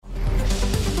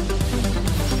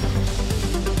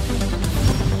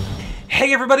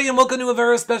Hey everybody, and welcome to a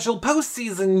very special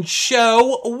postseason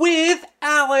show with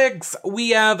Alex.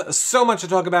 We have so much to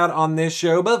talk about on this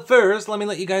show, but first, let me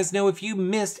let you guys know if you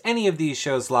missed any of these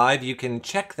shows live, you can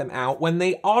check them out when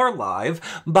they are live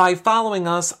by following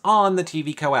us on the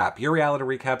TVCo app,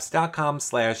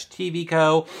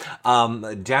 yourrealityrecaps.com/TVCo.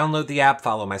 Download the app,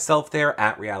 follow myself there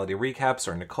at Reality Recaps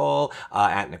or Nicole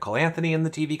at Nicole Anthony in the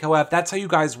TVCo app. That's how you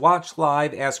guys watch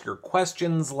live, ask your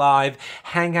questions live,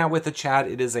 hang out with the chat.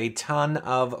 It is a ton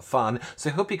of fun,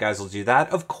 so I hope you guys will do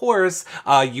that. Of course,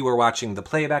 you are watching the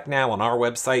playback now on our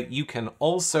website. You can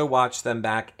also watch them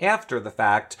back after the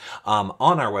fact on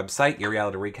our website,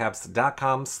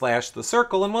 yourrealityrecaps.com/The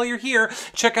Circle. And while you're here,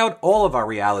 check out all of our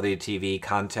reality TV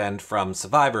content from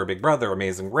Survivor, Big Brother,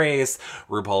 Amazing Race,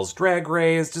 RuPaul's Drag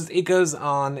Race. Just it goes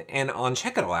on and on.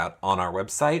 Check it all out on our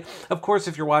website. Of course,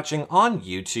 if you're watching on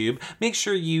YouTube, make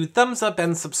sure you thumbs up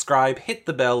and subscribe, hit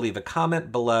the bell, leave a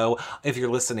comment below. If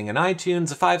you're listening in iTunes,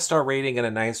 a 5-star rating and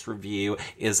a nice review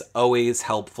is always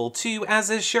helpful too, as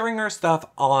is sharing our stuff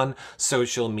on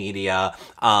social media,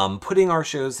 putting our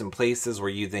shows in places where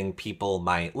you think people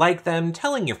might like them,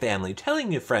 telling your family, telling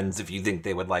your friends if you think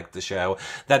they would like the show.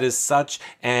 That is such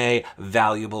a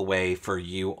valuable way for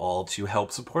you all to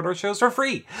help support our shows for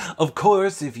free. Of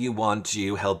course, if you want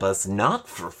to help us not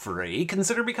for free,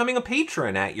 consider becoming a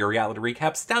patron at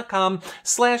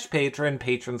yourrealityrecaps.com/patron.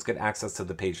 Patrons get access to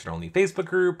the patron-only Facebook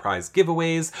group, prize giveaways,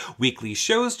 weekly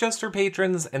shows just for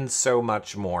patrons, and so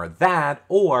much more. That,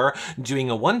 or doing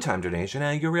a one-time donation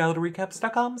at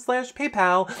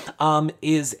yourrealityrecaps.com/PayPal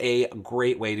is a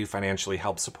great way to financially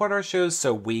help support our shows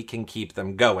so we can keep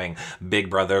them going. Big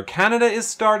Brother Canada is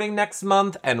starting next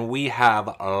month, and we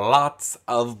have lots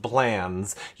of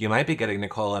plans. You might be getting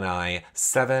Nicole and I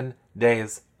 7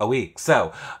 days a week.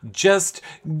 So just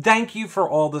thank you for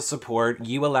all the support.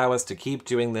 You allow us to keep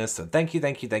doing this. So thank you,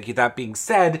 thank you, thank you. That being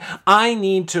said, I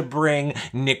need to bring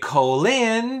Nicole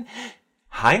in.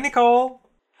 Hi, Nicole.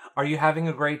 Are you having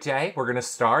a great day? We're going to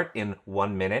start in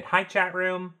 1 minute. Hi, chat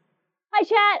room. Hi,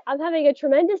 chat. I'm having a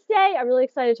tremendous day. I'm really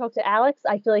excited to talk to Alex.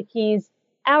 I feel like he's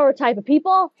our type of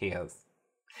people. He is.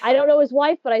 I don't know his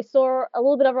wife, but I saw a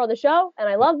little bit of her on the show, and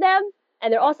I love them,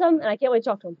 and they're awesome, and I can't wait to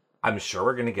talk to them. I'm sure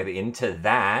we're going to get into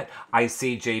that. I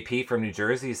see JP from New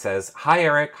Jersey says, hi,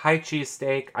 Eric. Hi,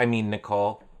 cheesesteak. I mean,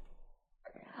 Nicole.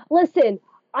 Listen,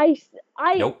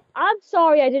 Nope. I'm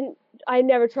sorry I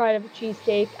never tried a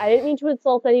cheesesteak. I didn't mean to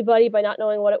insult anybody by not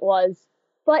knowing what it was.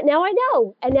 But now I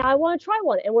know, and now I want to try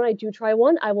one. And when I do try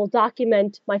one, I will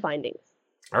document my findings.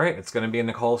 All right, it's going to be a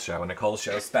Nicole show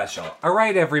special. All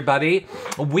right, everybody,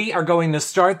 we are going to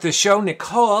start the show.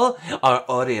 Nicole, our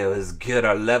audio is good,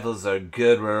 our levels are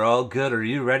good, we're all good. Are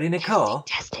you ready, Nicole?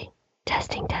 Testing.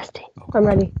 Okay. I'm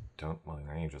ready. Well,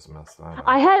 you just messed that up.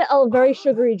 I had a very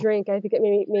sugary drink. I think it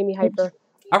made me hyper.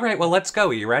 All right, well, let's go.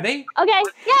 Are you ready? Okay,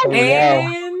 yes!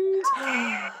 And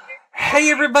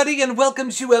hey, everybody, and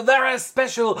welcome to a very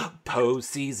special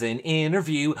postseason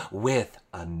interview with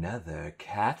another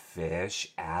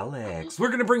catfish, Alex. We're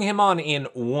going to bring him on in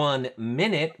 1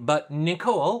 minute, but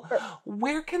Nicole,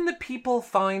 where can the people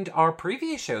find our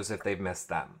previous shows if they've missed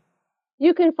them?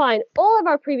 You can find all of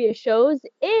our previous shows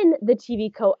in the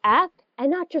TVCo app, and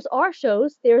not just our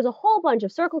shows. There's a whole bunch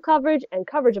of Circle coverage and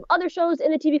coverage of other shows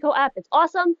in the TVCo app. It's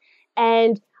awesome,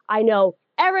 and I know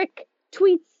Eric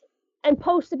tweets and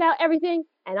posts about everything,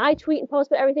 and I tweet and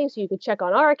post about everything, so you can check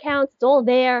on our accounts. It's all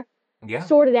there. Yeah.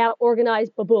 Sorted out,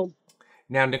 organized, ba-boom.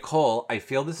 Now, Nicole, I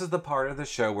feel this is the part of the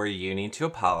show where you need to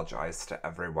apologize to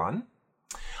everyone.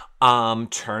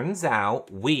 Turns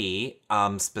out we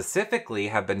specifically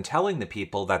have been telling the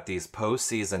people that these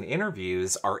postseason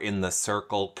interviews are in the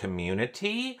Circle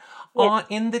community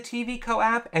in the TVCo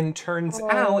app, and turns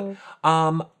out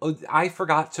I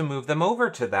forgot to move them over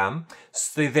to them.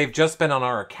 So they've just been on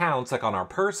our accounts, like on our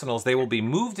personals. They will be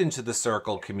moved into the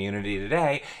Circle community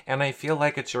today, and I feel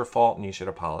like it's your fault and you should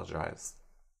apologize.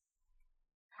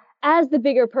 As the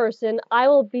bigger person, I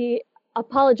will be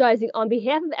apologizing on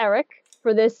behalf of Eric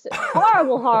for this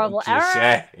horrible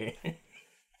error.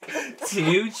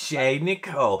 Touche,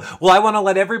 Nicole. Well, I want to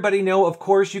let everybody know, of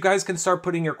course, you guys can start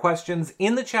putting your questions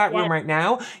in the chat room right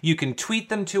now. You can tweet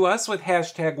them to us with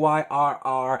hashtag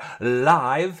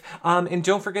YRRLive. And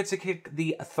don't forget to click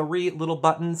the 3 little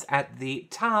buttons at the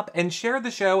top and share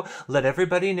the show. Let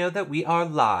everybody know that we are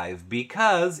live,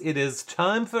 because it is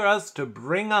time for us to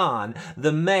bring on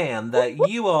the man that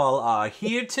you all are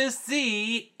here to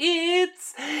see.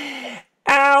 It's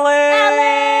Alex!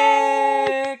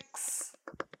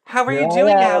 How are you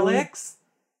doing, Alex?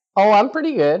 Oh, I'm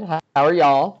pretty good. How are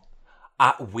y'all?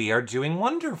 We are doing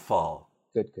wonderful.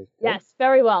 Good. Yes,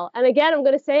 very well. And again, I'm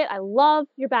going to say it. I love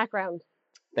your background.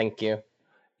 Thank you.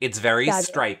 It's very Gotcha.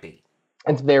 stripy.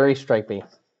 It's very stripy.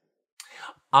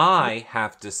 I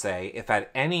have to say, if at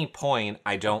any point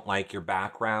I don't like your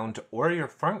background or your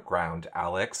front ground,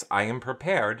 Alex, I am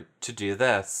prepared to do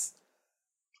this.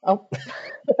 Oh.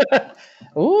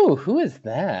 Ooh, who is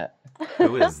that?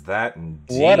 Who is that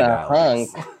indeed, What a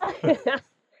Alex? hunk.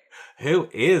 Who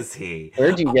is he?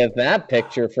 Where'd you get that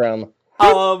picture from?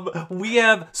 We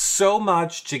have so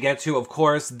much to get to. Of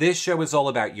course, this show is all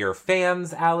about your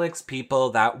fans, Alex, people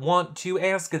that want to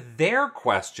ask their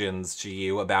questions to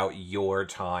you about your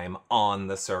time on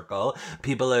The Circle.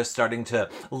 People are starting to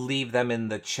leave them in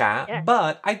the chat. Yeah.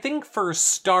 But I think for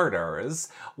starters,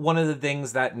 one of the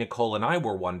things that Nicole and I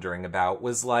were wondering about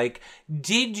was like,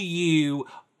 did you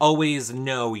always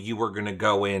know you were going to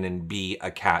go in and be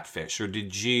a catfish? Or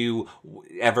did you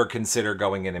ever consider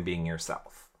going in and being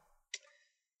yourself?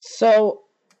 So,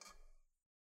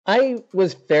 I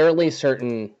was fairly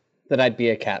certain that I'd be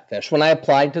a catfish. When I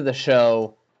applied to the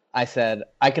show, I said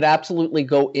I could absolutely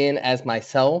go in as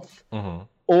myself,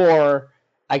 or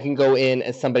I can go in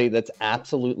as somebody that's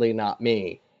absolutely not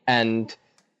me. And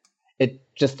it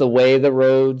just the way the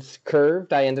roads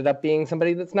curved, I ended up being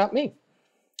somebody that's not me.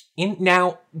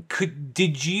 Now,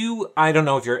 did you, I don't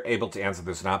know if you're able to answer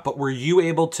this or not, but were you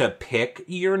able to pick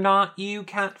your not you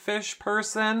catfish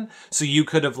person? So you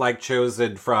could have like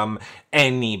chosen from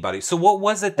anybody. So what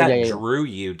was it that drew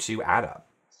you to Adam?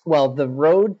 Well, the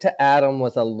road to Adam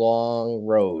was a long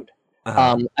road.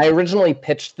 I originally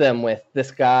pitched them with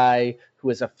this guy who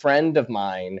was a friend of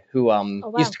mine who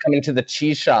used to come into the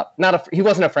cheese shop. He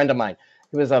wasn't a friend of mine.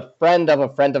 He was a friend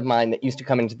of mine that used to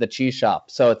come into the cheese shop.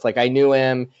 So it's like I knew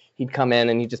him. He'd come in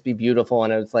and he'd just be beautiful.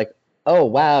 And it was like, oh,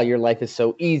 wow, your life is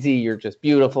so easy. You're just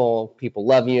beautiful. People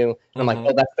love you. And I'm like,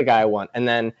 oh, that's the guy I want. And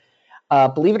then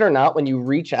believe it or not, when you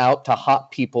reach out to hot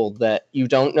people that you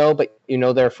don't know, but you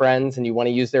know they're friends and you want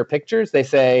to use their pictures, they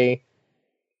say,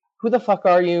 who the fuck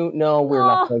are you? No, we're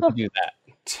not going to do that.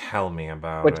 Tell me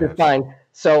about Which it. is fine.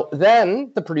 So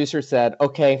then the producer said,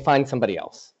 okay, find somebody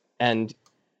else. And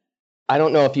I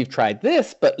don't know if you've tried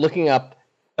this, but looking up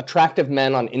attractive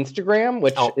men on Instagram,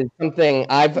 which is something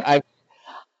I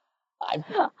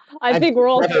think we're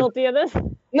all guilty of this.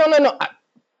 No.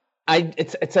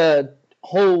 It's a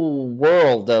whole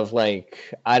world of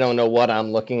like, I don't know what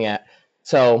I'm looking at.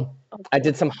 So I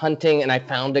did some hunting and I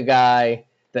found a guy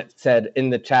that said in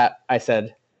the chat, I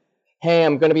said, hey,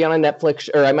 I'm going to be on a Netflix,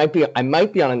 or I might be on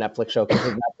a Netflix show, because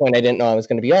at that point I didn't know I was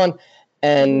going to be on.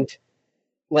 And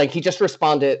like, he just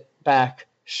responded back,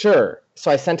 sure. So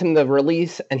I sent him the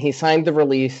release and he signed the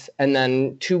release. And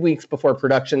then 2 weeks before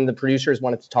production, the producers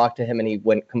wanted to talk to him and he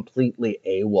went completely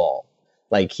AWOL.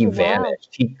 Like he vanished,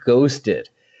 he ghosted.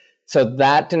 So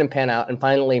that didn't pan out. And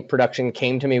finally production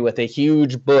came to me with a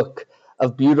huge book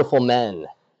of beautiful men.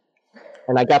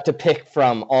 And I got to pick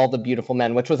from all the beautiful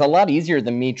men, which was a lot easier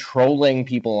than me trolling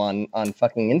people on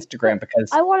fucking Instagram, because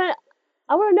I want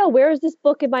to know, where is this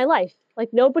book in my life? Like,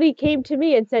 nobody came to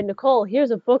me and said, Nicole,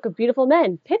 here's a book of beautiful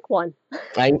men. Pick one.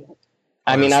 I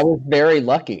mean, I was very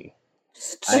lucky.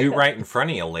 Two right in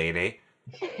front of you, lady.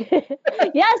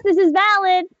 Yes, this is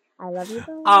valid. I love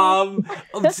you.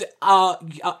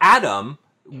 Adam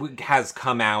has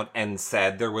come out and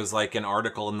said there was like an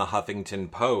article in the Huffington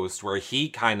Post where he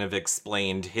kind of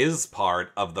explained his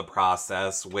part of the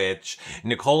process, which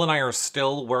Nicole and I are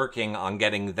still working on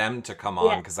getting them to come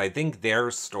on, because I think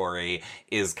their story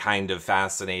is kind of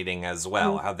fascinating as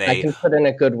well. How they I can put in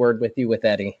a good word with you with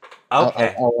Eddie.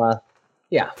 Okay.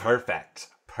 Yeah. Perfect.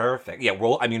 Yeah,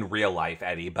 well, I mean real life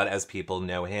Eddie, but as people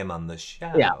know him on the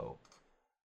show. Yeah.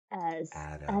 As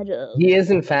Adam. He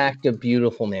is in fact a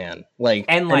beautiful man.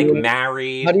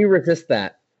 Married. How do you resist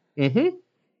that? I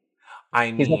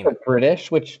mean, he's also British,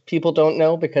 which people don't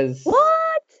know because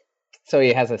what? So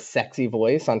he has a sexy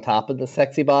voice on top of the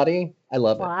sexy body. I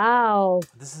love it. Wow.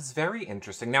 This is very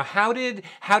interesting. Now, how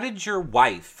did your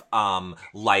wife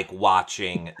like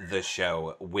watching the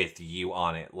show with you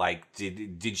on it? Like,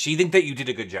 did she think that you did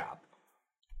a good job?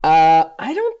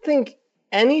 I don't think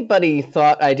anybody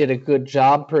thought I did a good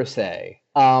job per se.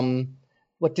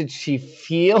 What did she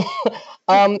feel?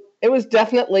 It was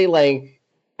definitely like,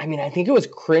 I mean, I think it was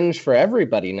cringe for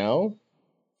everybody, no?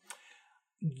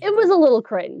 It was a little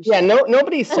cringe. Yeah,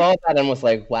 nobody saw that and was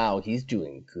like, wow, he's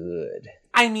doing good.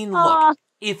 I mean, look,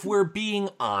 if we're being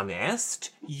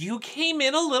honest, you came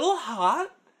in a little hot.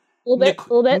 A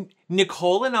little bit.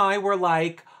 Nicole and I were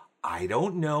like, I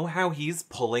don't know how he's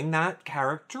pulling that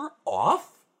character off.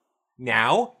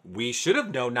 Now, we should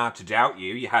have known not to doubt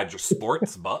you. You had your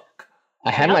sports book.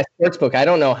 I had my sports book. I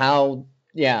don't know how.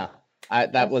 Yeah,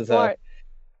 that was smart.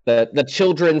 The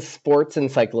children's sports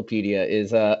encyclopedia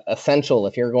is essential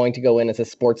if you're going to go in as a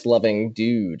sports loving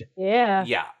dude. Yeah.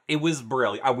 Yeah, it was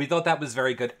brilliant. We thought that was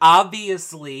very good.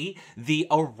 Obviously, the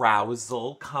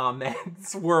arousal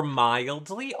comments were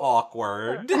mildly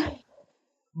awkward,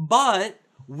 but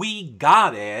we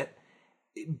got it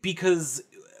because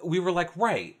we were like,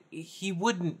 right, he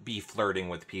wouldn't be flirting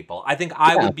with people. I think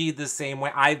I would be the same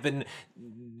way. I've been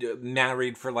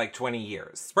married for like 20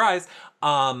 years. Surprise.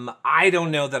 I don't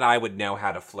know that I would know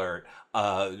how to flirt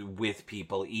with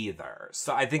people either.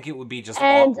 So I think it would be just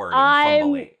awkward and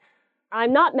fumbly.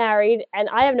 I'm not married, and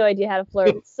I have no idea how to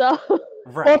flirt, so...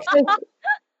 Right.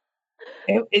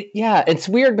 It's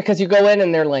weird because you go in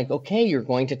and they're like, okay, you're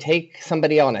going to take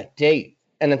somebody on a date.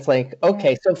 And it's like,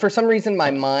 okay, so for some reason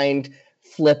my mind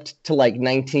flipped to like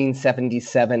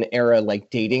 1977 era like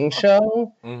dating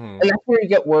show. And that's where you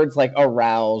get words like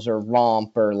arouse or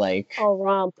romp or like... Oh,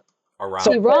 romp. Around.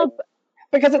 So romp...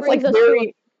 Because it's like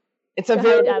very... It's a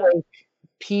very like,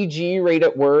 PG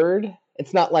rated word.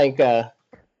 It's not like a...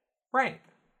 Right.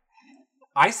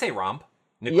 I say romp.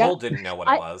 Nicole didn't know what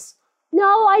it was. No,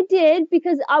 I did,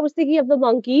 because I was thinking of the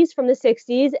monkeys from the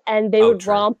 60s, and they would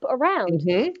romp around.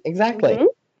 Exactly.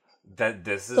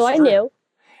 This is so I true. knew.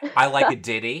 I like a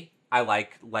ditty. I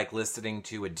like listening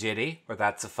to a ditty, or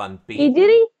that's a fun beat. Hey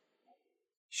Diddy?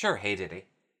 Sure, hey Diddy.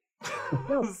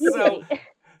 No,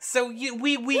 So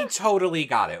we totally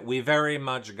got it. We very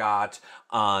much got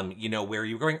where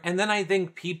you're going. And then I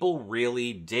think people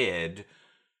really did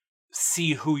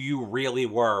see who you really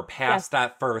were past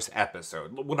that first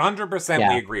episode. 100%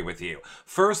 we agree with you.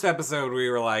 First episode, we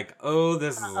were like, oh,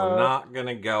 this is not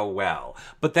gonna go well.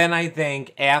 But then I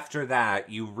think after that,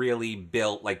 you really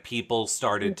built, like, people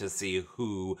started to see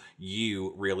who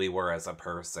you really were as a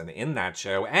person in that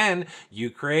show. And you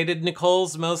created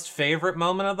Nicole's most favorite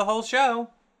moment of the whole show.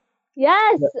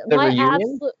 Yes, the my reunion?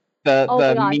 absolute...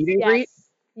 The meet and greet?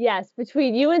 Yes,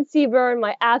 between you and Seaburn,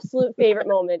 my absolute favorite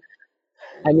moment.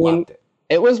 I mean,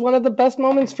 it was one of the best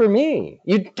moments for me.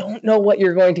 You don't know what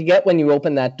you're going to get when you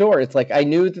open that door. It's like, I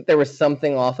knew that there was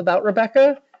something off about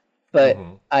Rebecca, but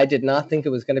I did not think it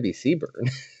was going to be Seaburn.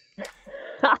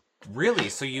 Really?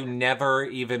 So you never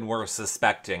even were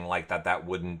suspecting like that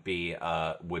wouldn't be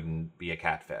a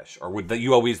catfish, or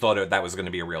you always thought that was going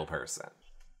to be a real person?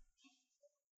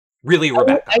 Really,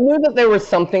 Rebecca? I knew that there was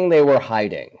something they were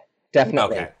hiding.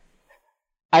 Definitely. Okay.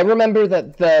 I remember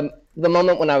that the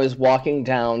moment when I was walking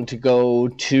down to go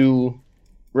to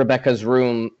Rebecca's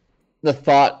room, the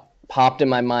thought popped in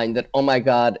my mind that, oh my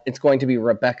God, it's going to be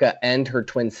Rebecca and her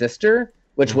twin sister,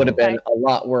 which would have been a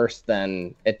lot worse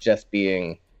than it just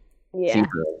being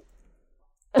Seaburn.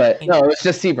 But no, it was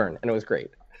just Seaburn, and it was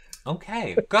great.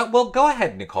 Okay. Go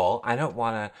ahead, Nicole. I don't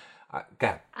want to... go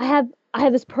ahead. I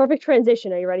have this perfect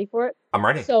transition. Are you ready for it? I'm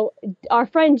ready. So our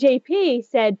friend JP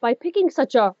said, by picking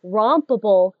such a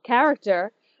rompable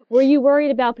character, were you worried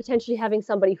about potentially having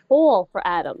somebody fall for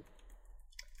Adam?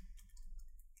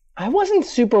 I wasn't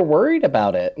super worried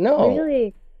about it. No.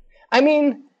 Really? I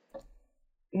mean,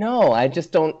 no, I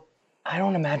don't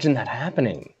imagine that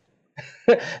happening.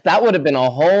 That would have been a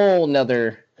whole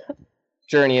nother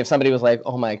journey if somebody was like,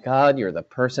 oh my God, you're the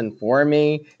person for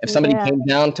me. If somebody came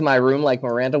down to my room like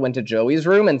Miranda went to Joey's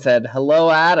room and said, hello,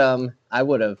 Adam, I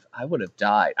would have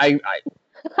died. It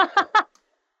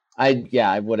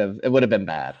would have been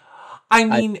bad. I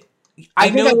mean, I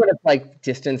think I would have like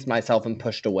distanced myself and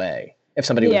pushed away if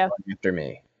somebody was going after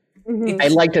me.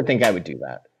 I'd like to think I would do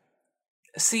that.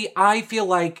 See, I feel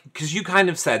like, because you kind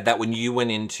of said that when you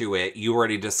went into it, you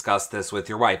already discussed this with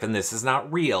your wife, and this is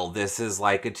not real. This is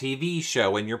like a TV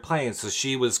show, and you're playing, so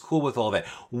she was cool with all of it.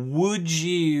 Would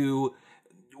you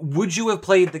have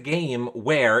played the game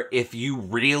where if you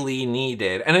really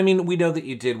needed, and I mean, we know that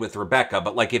you did with Rebecca,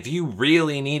 but like if you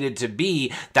really needed to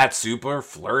be that super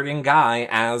flirting guy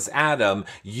as Adam,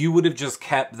 you would have just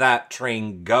kept that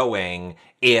train going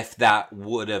if that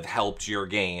would have helped your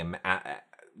game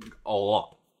all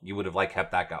along. You would have like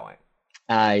kept that going.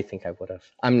 I think I would have.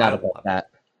 I'm not about that.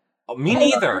 Oh, me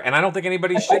neither, and I don't think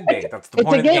anybody should be. That's the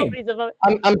point of the game.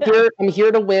 I'm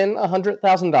here to win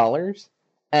 $100,000,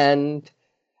 and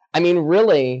I mean,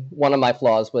 really, one of my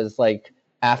flaws was like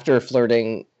after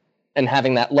flirting and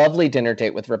having that lovely dinner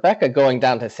date with Rebecca, going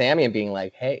down to Sammy and being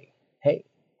like, hey,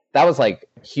 that was like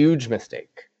a huge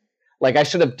mistake. Like I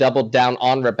should have doubled down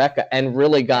on Rebecca and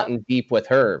really gotten deep with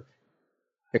her,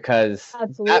 because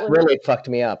that really fucked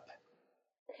me up.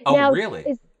 Oh, now,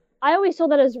 really? I always saw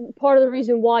that as part of the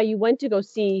reason why you went to go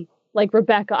see like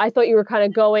Rebecca. I thought you were kind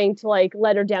of going to like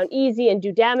let her down easy and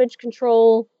do damage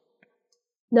control.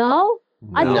 No?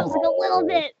 I thought it was like a little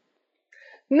bit.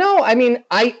 No, I mean,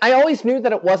 I always knew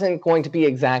that it wasn't going to be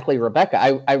exactly Rebecca.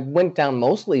 I went down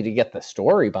mostly to get the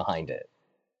story behind it.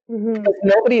 Because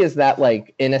nobody is that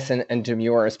like innocent and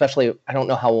demure, especially I don't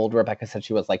know how old Rebecca said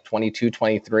she was, like 22,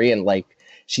 23, and like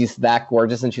she's that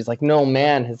gorgeous and she's like, no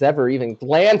man has ever even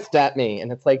glanced at me. And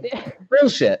it's like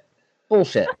bullshit.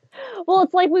 Well,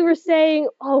 it's like we were saying,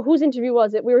 oh, whose interview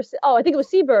was it? I think it was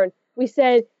Seaburn. We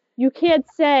said you can't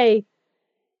say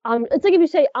it's like if you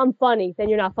say I'm funny, then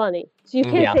you're not funny. So you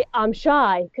can't say I'm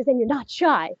shy because then you're not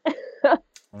shy.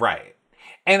 Right.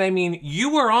 And I mean,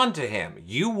 you were onto him.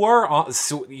 You were on,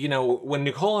 so, you know, when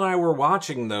Nicole and I were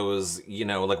watching those, you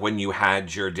know, like when you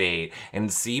had your date, and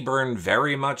Seaburn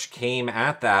very much came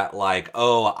at that like,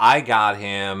 oh, I got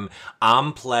him,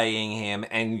 I'm playing him,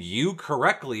 and you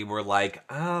correctly were like,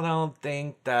 I don't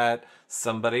think that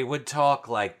somebody would talk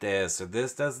like this, or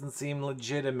this doesn't seem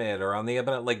legitimate, or on the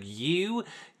other, like, you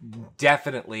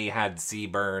definitely had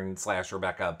Seaburn /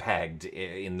 Rebecca pegged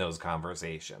in those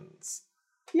conversations.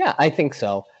 Yeah, I think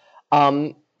so.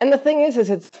 And the thing is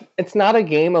it's not a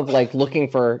game of like looking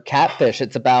for catfish.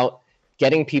 It's about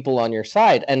getting people on your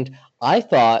side. And I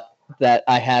thought that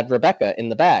I had Rebecca in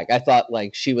the bag. I thought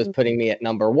like she was putting me at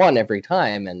number one every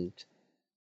time, and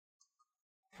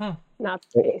Not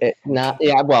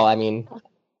yeah. Well, I mean,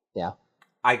 yeah.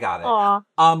 I got it.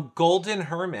 Aww. Golden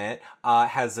Hermit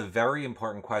has a very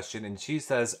important question, and she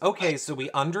says, okay, so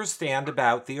we understand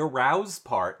about the arouse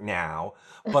part now,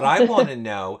 but I want to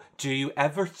know, do you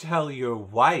ever tell your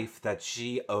wife that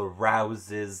she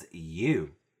arouses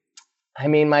you? I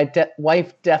mean, my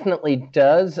wife definitely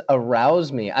does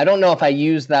arouse me. I don't know if I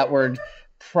use that word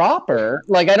proper.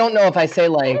 Like, I don't know if I say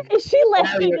like... Is she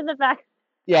laughing in the back?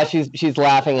 Yeah, she's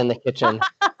laughing in the kitchen.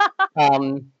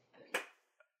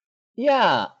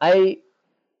 Yeah,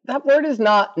 that word is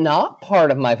not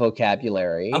part of my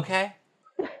vocabulary. Okay.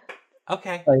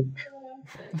 Like,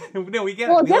 no, we get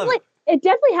it. It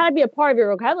definitely had to be a part of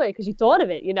your vocabulary because you thought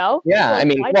of it, you know? Yeah, I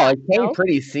mean, it came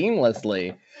pretty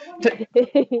seamlessly.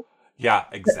 Yeah,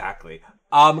 exactly.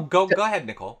 Go ahead,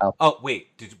 Nicole. Oh wait,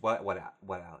 what,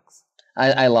 Alex?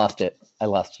 I lost it.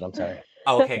 I'm sorry.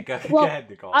 Oh, okay, go ahead,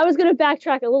 Nicole. I was going to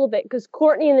backtrack a little bit because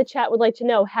Courtney in the chat would like to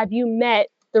know: have you met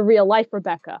the real life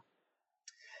Rebecca?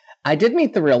 I did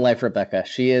meet the real life Rebecca.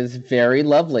 She is very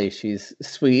lovely. She's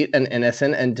sweet and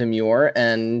innocent and demure,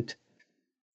 and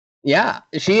yeah,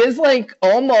 she is like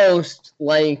almost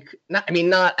like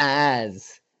not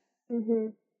as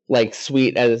like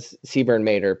sweet as Seaburn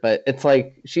made her, but it's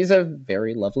like she's a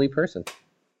very lovely person.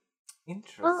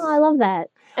 Interesting. Oh, I love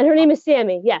that. And her name is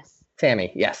Sammy. Yes.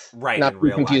 Sammy, yes. Right. Not to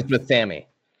be confused with Sammy.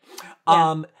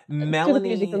 Yeah.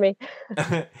 Melanie for me.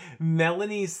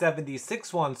 Melanie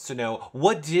 76 wants to know,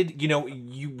 what did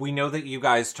we know that you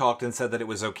guys talked and said that it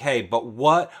was okay, but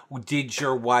what did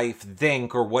your wife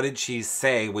think, or what did she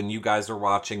say when you guys were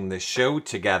watching the show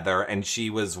together and she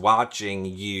was watching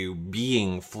you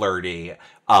being flirty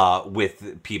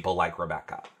with people like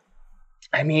Rebecca?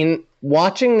 I mean,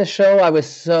 watching the show, I was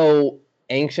so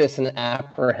anxious and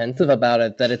apprehensive about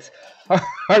it that it's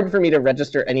hard for me to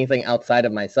register anything outside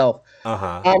of myself.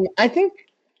 I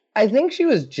think she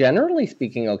was generally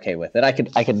speaking okay with it.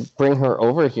 I could bring her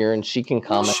over here and she can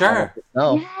comment. Sure.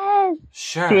 Yes.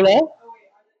 Sure. Gina?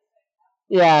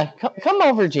 Yeah, come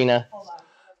over, Gina.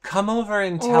 Come over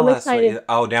and tell us.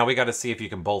 Now we got to see if you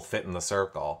can both fit in the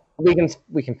circle. We can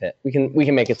fit. We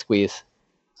can make it squeeze.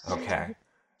 Okay.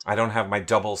 I don't have my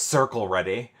double circle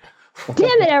ready.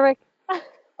 Damn it, Eric.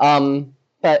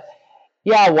 But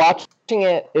yeah, watching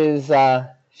it is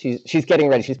she's getting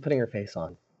ready. She's putting her face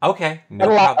on. Okay. Is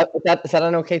that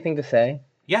an okay thing to say?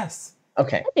 Yes.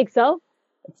 Okay. I think so.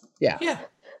 Yeah. Yeah.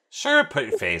 Sure, put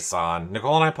your face on.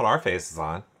 Nicole and I put our faces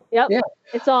on. Yep. Yeah.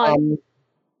 It's on.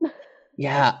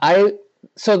 Yeah,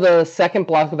 so the second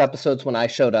block of episodes when I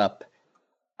showed up,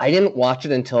 I didn't watch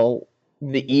it until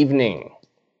the evening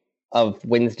of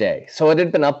Wednesday. So it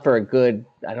had been up for a good,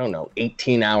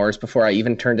 18 hours before I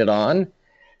even turned it on.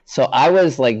 So I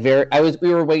was like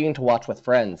we were waiting to watch with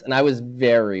friends, and I was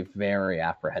very, very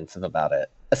apprehensive about it,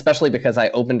 especially because I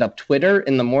opened up Twitter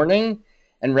in the morning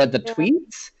and read the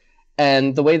tweets,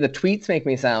 and the way the tweets make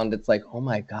me sound, it's like, oh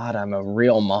my God, I'm a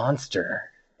real monster.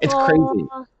 It's crazy.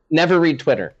 Never read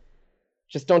Twitter.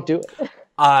 Just don't do it.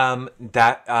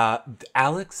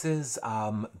 Alex's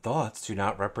thoughts do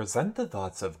not represent the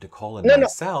thoughts of Nicole and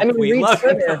myself. I mean, we love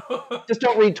Twitter. Just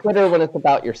don't read Twitter when it's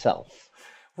about yourself.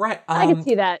 Right. I can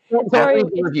see that.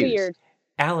 It's weird.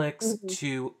 Alex,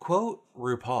 to quote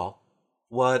RuPaul,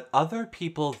 what other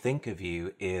people think of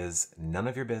you is none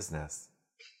of your business.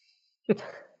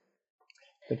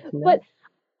 But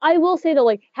I will say though,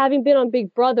 like having been on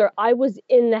Big Brother, I was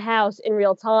in the house in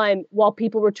real time while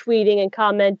people were tweeting and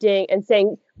commenting and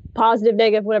saying positive,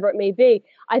 negative, whatever it may be.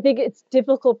 I think it's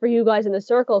difficult for you guys in the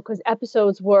circle because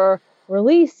episodes were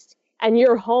released and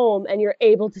you're home and you're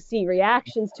able to see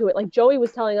reactions to it. Like Joey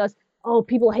was telling us, oh,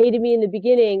 people hated me in the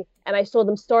beginning and I saw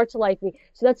them start to like me.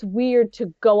 So that's weird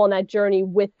to go on that journey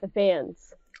with the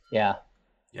fans. Yeah.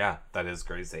 Yeah, that is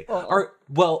crazy. Oh.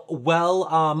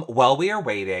 While we are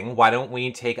waiting, why don't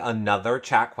we take another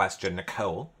chat question,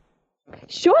 Nicole?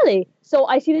 Surely. So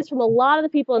I see this from a lot of the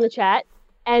people in the chat,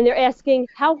 and they're asking,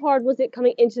 how hard was it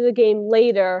coming into the game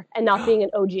later and not being an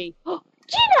OG?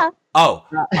 Gina! Oh,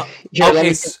 Here, let okay.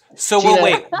 me- So Gina, we'll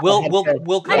wait.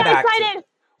 We'll I come got back. excited!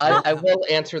 I will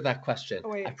answer that question. Oh,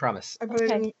 wait. I promise. I put it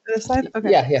Okay. in this side?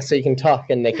 Okay. Yeah, so you can talk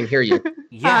and they can hear you.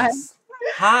 Yes.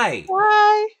 Hi.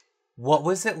 Hi. What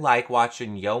was it like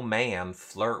watching your man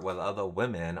flirt with other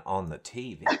women on the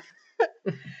TV?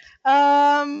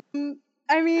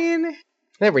 I mean,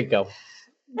 There we go.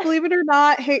 believe it or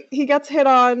not, he gets hit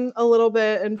on a little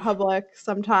bit in public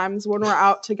sometimes when we're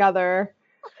out together.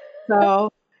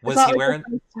 So Was it's not he like wearing?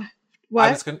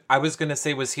 what? I was gonna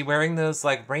say, was he wearing those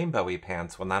like rainbowy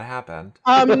pants when that happened?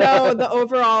 No, the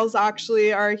overalls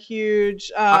actually are a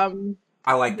huge I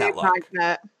like that look.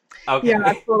 magnet. Okay.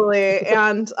 Yeah, totally.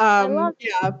 And love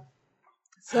yeah.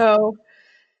 So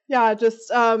yeah,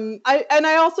 just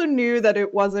I also knew that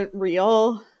it wasn't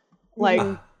real. Like,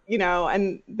 you know,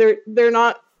 and they're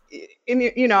not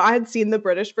I had seen the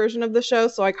British version of the show,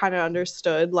 so I kind of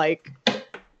understood like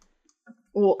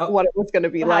what it was going to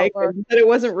be How it like, worked. and that it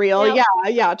wasn't real. Yeah.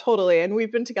 Yeah, totally. And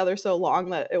we've been together so long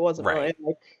that it wasn't Right. really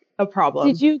like a problem.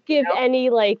 Did you give any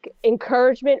like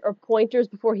encouragement or pointers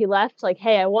before he left? Like,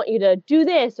 hey, I want you to do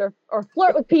this or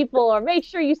flirt with people or make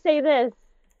sure you say this.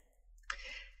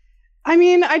 I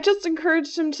mean, I just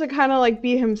encouraged him to kind of like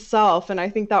be himself. And I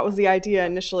think that was the idea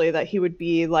initially, that he would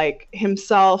be like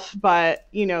himself, but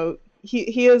he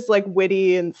is like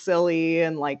witty and silly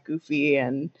and like goofy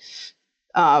and,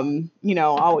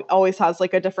 always has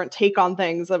like a different take on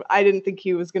things. I didn't think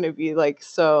he was going to be like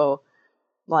so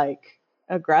like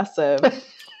aggressive.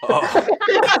 Oh.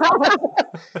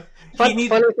 Funny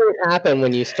things happen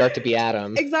when you start to be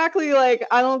Adam. Exactly. Like,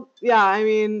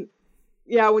 when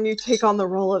you take on the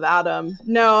role of Adam.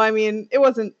 No, I mean, it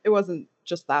wasn't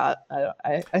just that.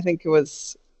 I think it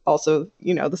was also,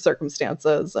 the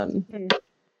circumstances and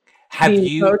Have being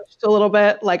you coached a little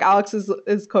bit. Like Alex is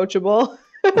coachable.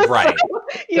 right?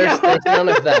 There's none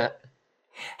of that.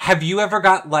 Have you ever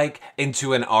got like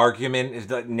into an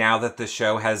argument now that the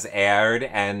show has aired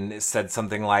and said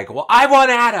something like, "Well, I want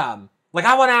Adam. Like,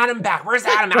 I want Adam back. Where's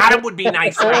Adam? Adam would be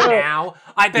nice right now.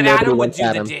 I bet Nobody Adam would wants do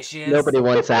Adam. the dishes." Nobody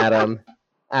wants Adam.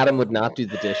 Adam would not do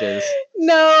the dishes.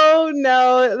 No,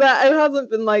 that it hasn't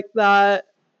been like that.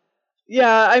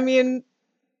 Yeah, I mean,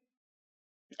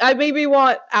 I maybe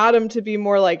want Adam to be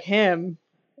more like him,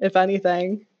 if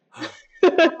anything.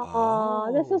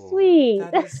 Aw, that's so sweet.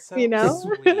 That is so You know?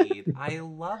 sweet. I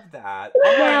love that.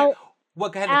 All Now, right.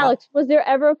 What? Go ahead, Nicole. Alex, was there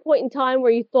ever a point in time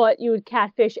where you thought you would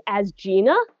catfish as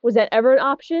Gina? Was that ever an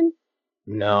option?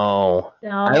 No.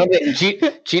 No. I don't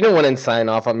think Gina wouldn't sign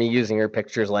off on me using her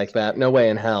pictures like that. No way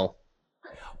in hell.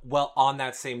 Well, on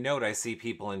that same note, I see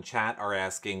people in chat are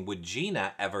asking, would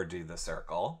Gina ever do the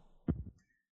circle?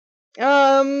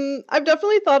 I've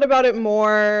definitely thought about it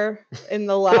more in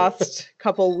the last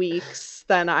couple weeks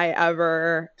than I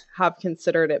ever have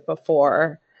considered it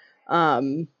before.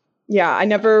 Yeah, I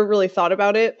never really thought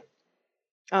about it.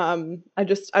 I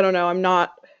don't know.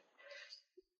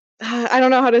 I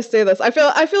don't know how to say this. I feel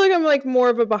like I'm like more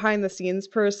of a behind the scenes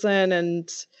person,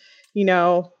 and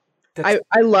I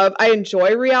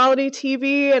enjoy reality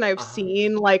TV, and I've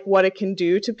seen like what it can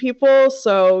do to people.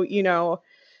 So,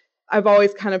 I've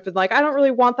always kind of been like, I don't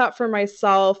really want that for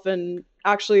myself. And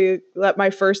actually, at my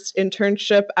first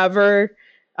internship ever,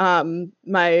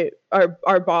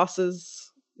 our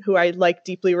bosses, who I like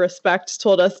deeply respect,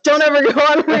 told us, don't ever go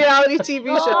on a reality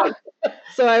TV show.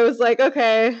 So I was like,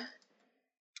 okay.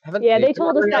 Yeah, they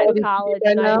told us that in college.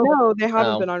 And I No, they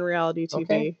haven't Oh. been on reality TV.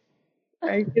 Okay.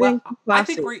 Are you Well, getting I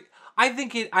classy? think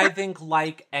I think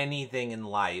like anything in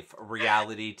life,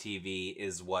 reality TV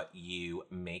is what you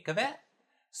make of it.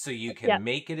 So you can Yeah.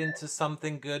 make it into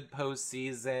something good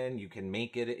postseason. You can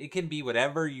make it. It can be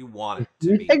whatever you want it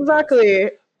to be.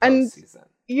 Exactly. And Postseason.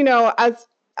 as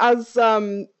I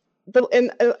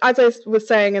was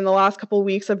saying, in the last couple of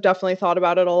weeks, I've definitely thought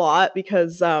about it a lot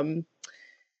because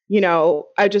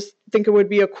I just think it would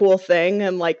be a cool thing,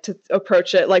 and like to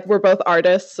approach it like we're both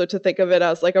artists, so to think of it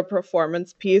as like a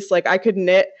performance piece, like I could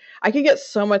get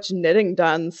so much knitting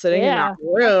done sitting in that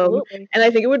room. Absolutely. And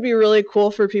I think it would be really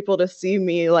cool for people to see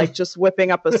me like just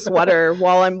whipping up a sweater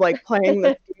while I'm like playing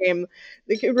this game.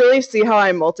 They could really see how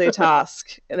I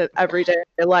multitask in everyday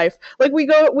life. Like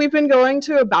we've been going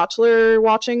to a bachelor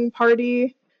watching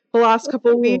party the last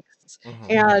couple of weeks,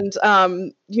 and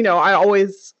I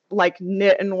always like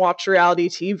knit and watch reality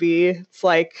TV. It's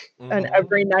like an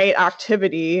every night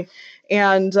activity.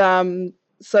 And the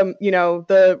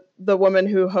woman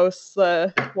who hosts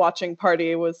the watching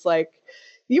party was like,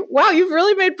 you've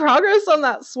really made progress on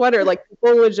that sweater. Like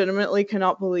people legitimately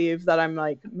cannot believe that I'm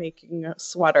like making a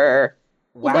sweater.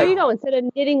 Well, there you go. Instead of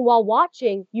knitting while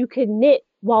watching, you can knit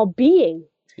while being.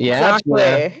 Yeah,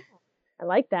 exactly. I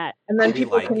like that. And then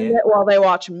people can knit while they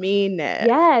watch me knit.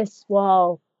 Yes.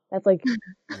 Well, that's like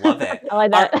love it. I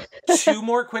like that. 2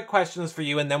 more quick questions for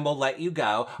you, and then we'll let you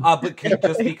go. But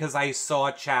just because I saw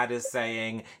Chad is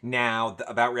saying now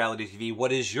about reality TV,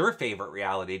 what is your favorite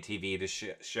reality TV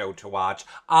show to watch?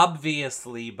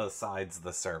 Obviously, besides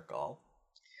The Circle.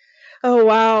 Oh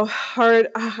wow, hard.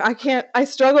 I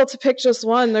struggle to pick just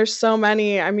one. There's so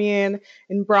many. I mean,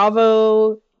 in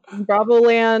Bravo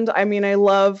Land, I mean, I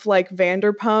love like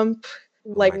Vanderpump.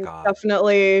 Like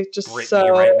definitely just Brittany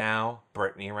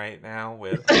right now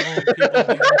with people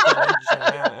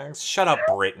shut up,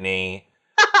 Brittany.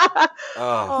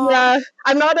 Yeah,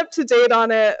 I'm not up to date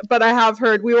on it, but I have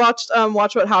heard. We watched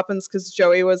Watch What Happens because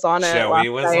Joey was on it.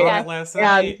 Last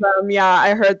night. And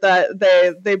I heard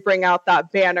that they bring out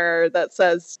that banner that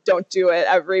says "Don't do it"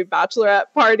 every bachelorette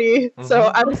party. So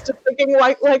I was just thinking,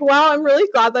 like, wow, I'm really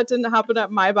glad that didn't happen at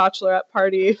my bachelorette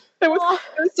party. It was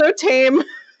so tame.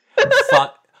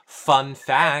 Fun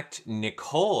fact,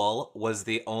 Nicole was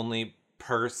the only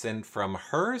person from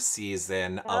her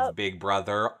season of Big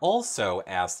Brother also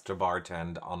asked to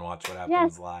bartend on Watch What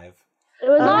Happens Live. It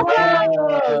was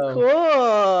awesome.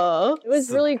 Cool. It was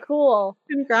really cool.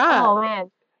 Congrats. Oh, man.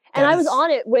 And I was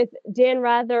on it with Dan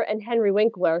Rather and Henry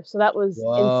Winkler, so that was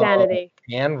insanity.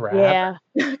 Dan Rather.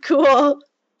 Yeah. Cool.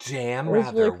 Dan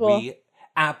Rather. Really cool. We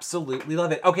absolutely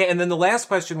love it. Okay, and then the last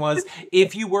question was,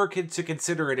 if you were to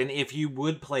consider it, and if you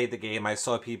would play the game, I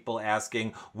saw people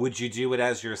asking, would you do it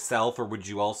as yourself, or would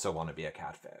you also want to be a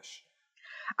catfish?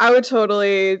 I would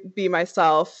totally be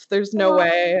myself. There's no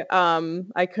way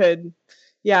I could.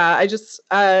 Yeah, I just,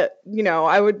 I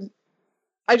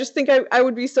just think I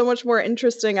would be so much more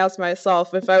interesting as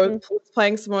myself. If I was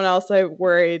playing someone else, I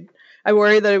worry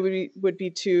that it would be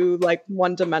too like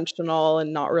one-dimensional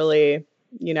and not really,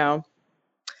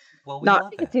 Well, we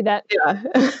love it. See that. Yeah.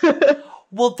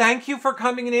 Well, thank you for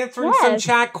coming and answering some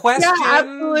chat questions. Yeah,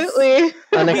 absolutely.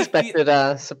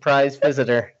 Unexpected surprise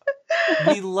visitor.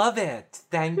 We love it.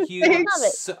 Thank you. We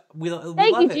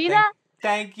Thank love you, it. Gina.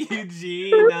 Thank you,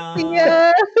 Gina.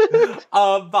 Yeah.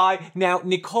 Bye. Now,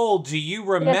 Nicole, do you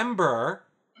remember?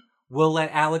 We'll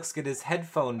let Alex get his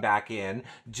headphone back in.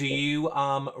 Do you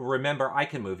remember? I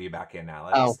can move you back in,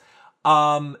 Alex.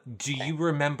 Do you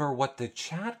remember what the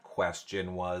chat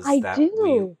question was? I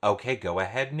do. Okay, go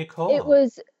ahead, Nicole. It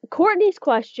was Courtney's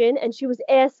question, and she was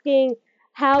asking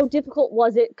how difficult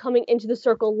was it coming into the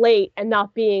circle late and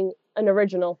not being an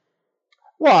original?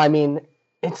 Well, I mean,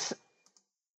 it's,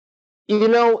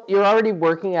 you're already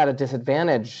working at a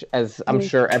disadvantage, as I'm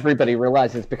sure everybody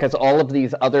realizes, because all of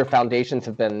these other foundations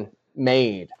have been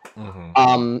made.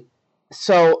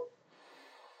 So,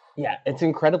 yeah, it's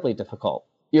incredibly difficult.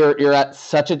 You're at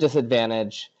such a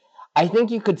disadvantage. I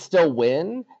think you could still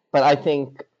win, but I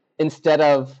think instead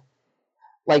of,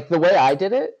 like, the way I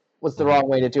did it was the wrong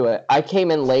way to do it. I came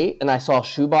in late, and I saw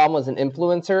Shoebomb was an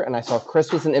influencer, and I saw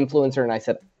Chris was an influencer, and I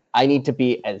said, I need to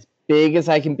be as big as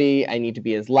I can be. I need to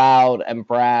be as loud and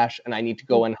brash, and I need to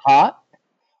go in hot.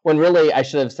 When really I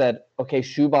should have said, okay,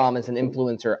 Shoebomb is an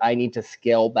influencer. I need to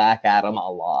scale back at him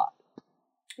a lot.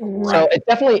 So it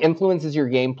definitely influences your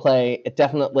gameplay. It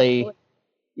definitely...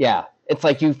 Yeah, it's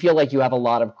like you feel like you have a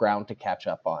lot of ground to catch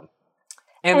up on.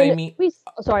 And I mean...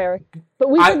 Sorry, Eric. But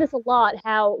we said this a lot,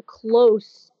 how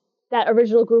close that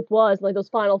original group was, like those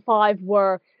final 5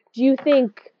 were. Do you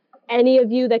think any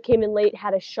of you that came in late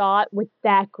had a shot with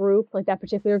that group, like that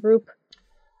particular group?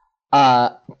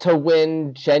 To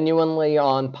win genuinely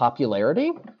on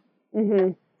popularity?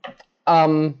 Could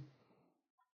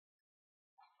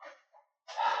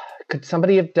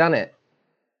somebody have done it?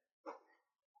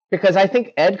 Because I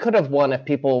think Ed could have won if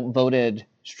people voted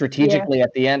strategically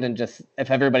at the end, and just if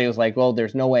everybody was like, well,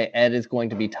 there's no way Ed is going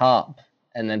to be top,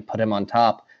 and then put him on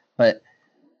top. But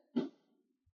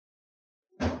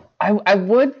I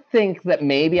would think that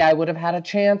maybe I would have had a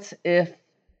chance if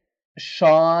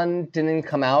Sean didn't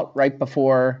come out right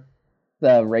before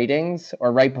the ratings,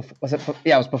 or right before, was it?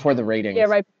 Yeah, it was before the ratings. Yeah,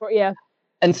 right before. Yeah.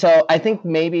 And so I think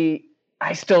maybe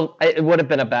it would have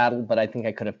been a battle, but I think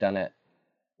I could have done it.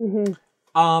 Mm-hmm.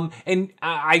 And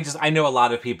I know a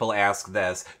lot of people ask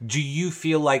this. Do you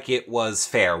feel like it was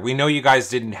fair? We know you guys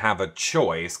didn't have a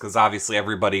choice, because obviously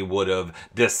everybody would have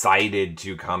decided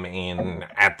to come in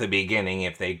at the beginning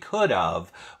if they could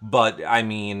have. But, I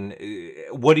mean,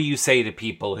 what do you say to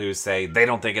people who say they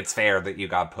don't think it's fair that you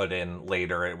got put in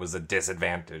later? It was a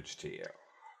disadvantage to you.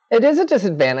 It is a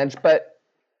disadvantage, but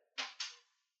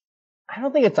I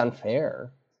don't think it's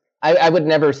unfair. I would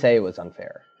never say it was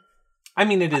unfair. I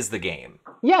mean, it is the game.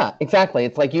 Yeah, exactly.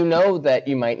 It's like, you know that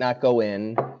you might not go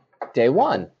in day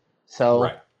one. So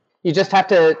you just have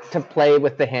to play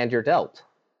with the hand you're dealt.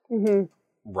 Mm-hmm.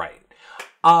 Right.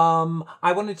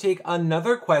 I want to take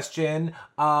another question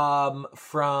from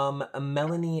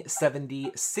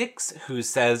Melanie76, who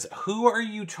says, who are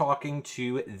you talking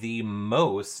to the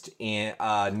most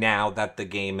now that the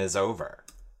game is over?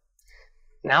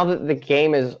 Now that the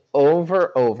game is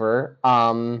over, who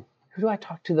do I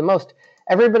talk to the most?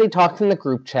 Everybody talks in the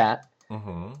group chat.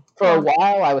 Mm-hmm. For a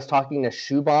while, I was talking to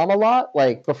Shoebomb a lot.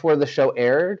 Like, before the show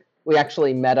aired, we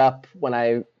actually met up when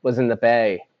I was in the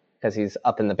Bay, because he's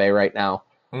up in the Bay right now.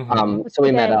 Mm-hmm. So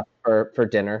we met up for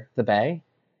dinner. The Bay?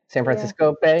 San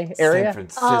Francisco Bay area? San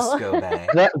Francisco Bay.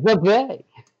 The Bay.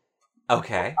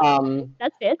 Okay.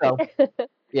 That's fancy. So,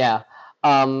 yeah.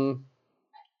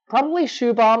 Probably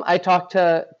Shoebomb. I talked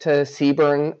to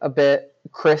Seaburn a bit.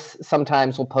 Chris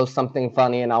sometimes will post something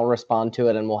funny and I'll respond to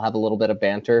it and we'll have a little bit of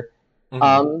banter.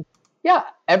 Mm-hmm. Yeah,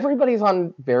 everybody's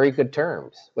on very good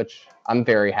terms, which I'm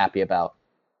very happy about.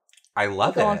 I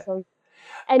love it. Awesome.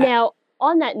 And now,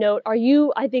 on that note,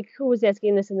 I think who was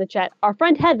asking this in the chat? Our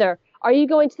friend Heather, are you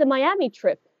going to the Miami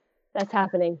trip that's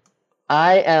happening?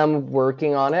 I am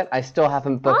working on it. I still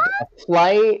haven't booked a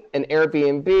flight, an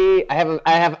Airbnb. I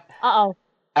have. Uh-oh.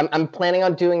 I'm planning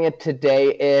on doing it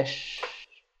today-ish.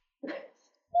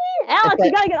 Alex,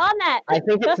 you gotta get on that. I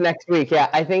think it's next week. Yeah,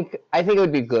 I think it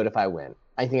would be good if I win.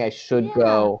 I think I should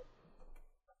go.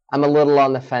 I'm a little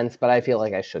on the fence, but I feel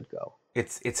like I should go.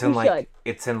 It's in like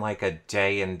a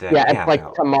day and yeah, it's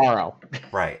like tomorrow.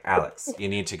 Right, Alex, you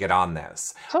need to get on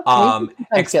this. Get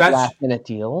last minute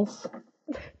deals.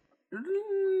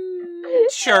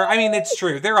 Sure, I mean it's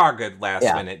true. There are good last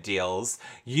minute deals.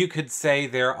 You could say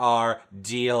there are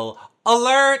deal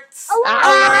alerts.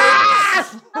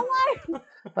 Alert!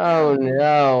 Oh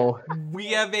no.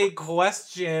 We have a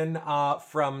question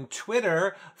from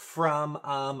Twitter from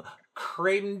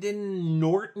Cramden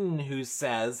Norton, who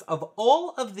says, of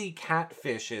all of the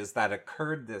catfishes that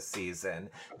occurred this season,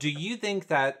 do you think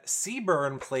that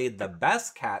Seaburn played the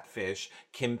best catfish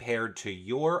compared to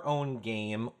your own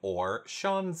game or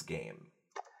Sean's game?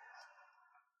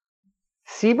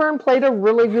 Seaburn played a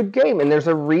really good game, and there's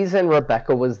a reason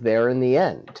Rebecca was there in the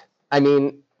end. I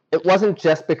mean, it wasn't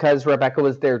just because Rebecca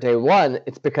was there day one,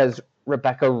 it's because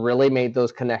Rebecca really made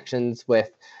those connections with,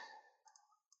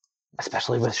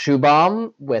 especially with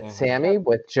Shoebomb, with Sammy,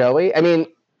 with Joey. I mean,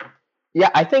 yeah,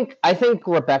 I think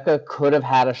Rebecca could have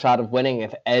had a shot of winning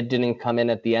if Ed didn't come in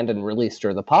at the end and really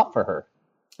stir the pot for her,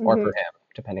 or for him,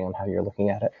 depending on how you're looking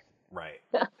at it. Right.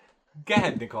 Go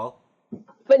ahead, Nicole.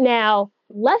 But now,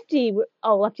 Lefty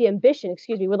Ambition,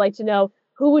 would like to know,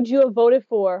 who would you have voted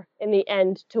for in the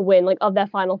end to win, like, of that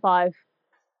final five?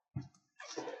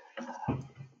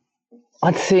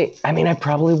 Let's see. I mean, I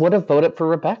probably would have voted for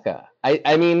Rebecca.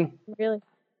 I mean... Really?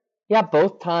 Yeah,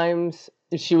 both times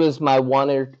she was my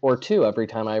one or two every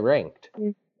time I ranked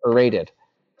or rated.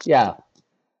 Yeah,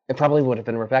 it probably would have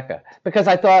been Rebecca. Because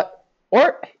I thought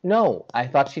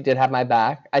she did have my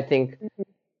back. I think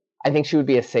she would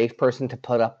be a safe person to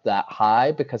put up that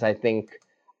high, because I think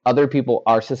other people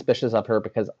are suspicious of her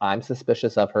because I'm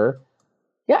suspicious of her.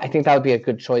 Yeah, I think that would be a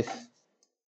good choice.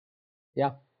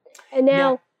 Yeah. And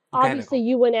now, obviously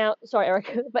you went out, sorry,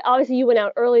 Eric, but obviously you went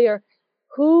out earlier.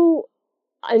 Who,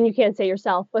 and you can't say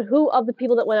yourself, but who of the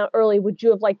people that went out early would you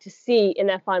have liked to see in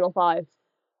that final five?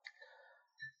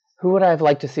 Who would I have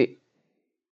liked to see?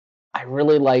 I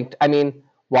really liked,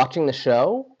 watching the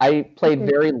show. I played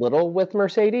very little with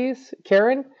Mercedes,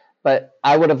 Karen, but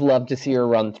I would have loved to see her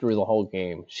run through the whole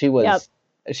game. She was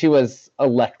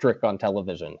electric on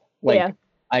television.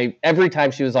 Every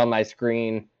time she was on my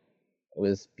screen, it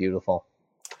was beautiful.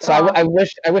 So I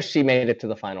wish she made it to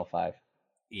the final five.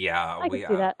 Yeah, I can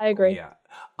see that. I agree. Yeah.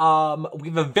 We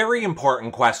have a very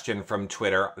important question from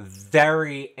Twitter.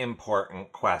 Very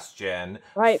important question.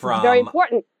 Right. Very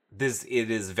important.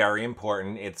 It is very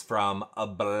important. It's from a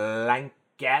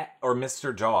blanket, or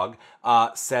Mr. Dog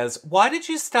says, "Why did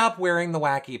you stop wearing the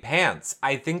wacky pants?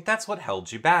 I think that's what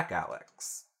held you back,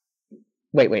 Alex."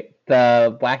 Wait.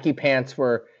 The wacky pants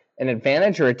were an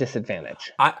advantage or a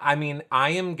disadvantage? I mean, I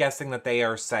am guessing that they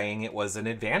are saying it was an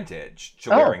advantage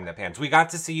to wearing the pants. We got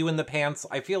to see you in the pants.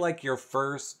 I feel like your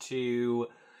first 2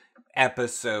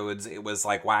 episodes, it was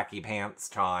like wacky pants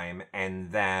time,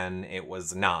 and then it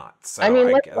was not. So I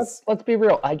mean, guess... let's be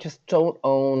real. I just don't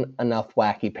own enough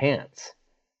wacky pants.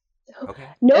 Okay.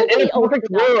 In a perfect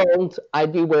world,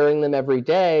 I'd be wearing them every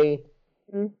day.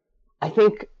 Mm-hmm. I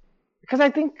think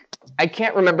I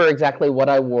can't remember exactly what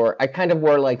I wore. I kind of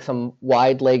wore like some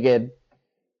wide-legged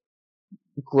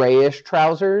grayish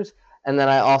trousers, and then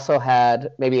I also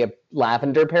had maybe a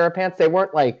lavender pair of pants. They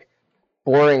weren't like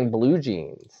boring blue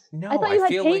jeans. No, I thought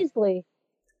you had paisley.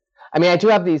 I mean, I do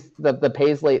have the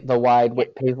paisley, the wide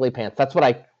paisley pants. That's what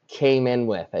I came in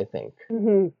with, I think.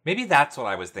 Mm-hmm. Maybe that's what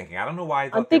I was thinking. I don't know why I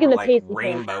thought I'm thinking they the were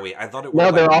like rainbowy. I thought it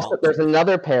was like there's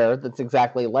another pair that's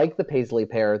exactly like the paisley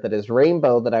pair that is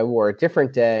rainbow that I wore a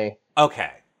different day.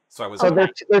 Okay. So I was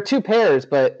they're 2 pairs,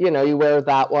 but you wear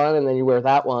that one and then you wear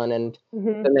that one, and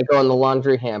then they go in the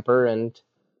laundry hamper,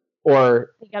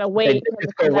 or you gotta wait. They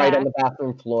just go right on the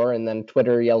bathroom floor, and then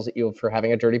Twitter yells at you for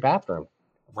having a dirty bathroom.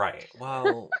 Right.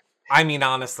 Well, I mean,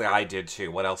 honestly, I did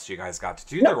too. What else you guys got to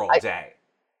do there all day?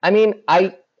 I mean,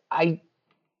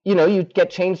 you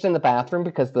get changed in the bathroom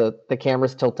because the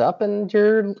cameras tilt up and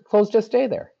your clothes just stay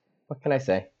there. What can I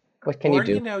say? What can you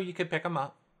do? You could pick them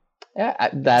up. Yeah,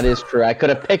 that is true. I could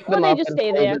have picked them up. They just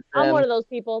stay there. I'm one of those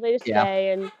people. They just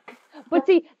stay. But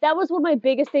see, that was one of my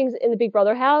biggest things in the Big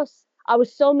Brother house. I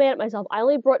was so mad at myself. I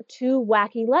only brought 2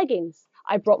 wacky leggings.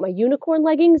 I brought my unicorn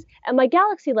leggings and my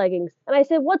galaxy leggings. And I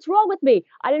said, what's wrong with me?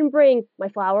 I didn't bring my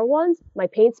flower ones, my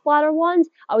paint splatter ones.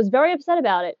 I was very upset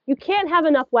about it. You can't have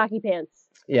enough wacky pants.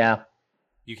 Yeah.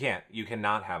 You can't. You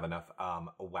cannot have enough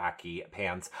wacky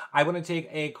pants. I want to take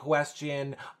a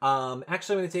question. Actually,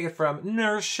 I'm going to take it from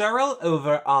Nurse Cheryl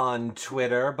over on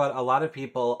Twitter, but a lot of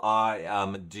people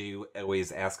do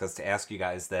always ask us to ask you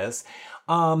guys this.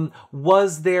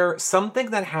 Was there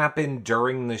something that happened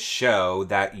during the show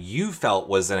that you felt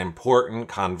was an important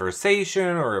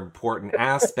conversation or important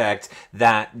aspect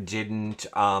that didn't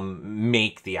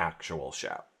make the actual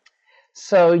show?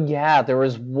 So, yeah, there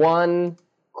was one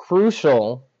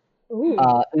crucial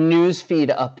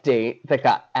newsfeed update that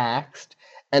got axed,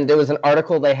 and there was an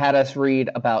article they had us read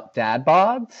about dad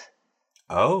bods.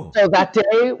 Oh. So that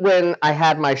day when I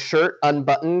had my shirt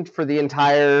unbuttoned for the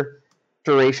entire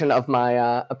duration of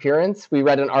my appearance, we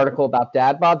read an article about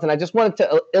dad bods, and I just wanted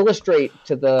to illustrate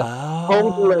to the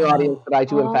home viewing audience that I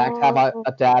do in fact have a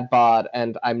dad bod,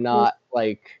 and I'm not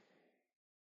I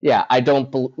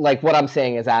don't what I'm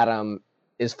saying is Adam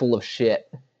is full of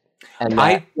shit. And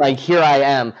here I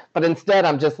am. But instead,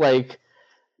 I'm just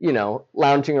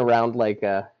lounging around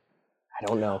I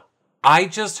don't know. I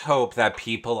just hope that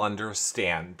people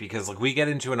understand, because we get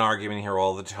into an argument here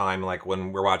all the time,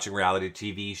 when we're watching reality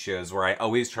TV shows, where I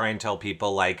always try and tell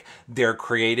people they're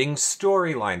creating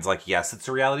storylines. Yes, it's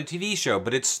a reality TV show,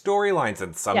 but it's storylines,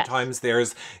 and sometimes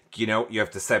there's you have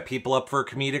to set people up for a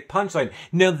comedic punchline.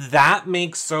 Now that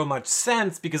makes so much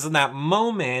sense, because in that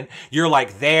moment you're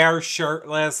there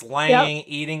shirtless, laying,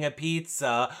 eating a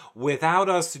pizza. Without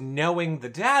us knowing the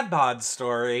dad bod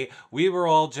story, we were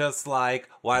all just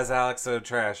why is Alex so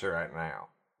trashy right now?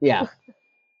 Yeah.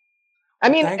 I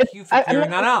mean, thank you for clearing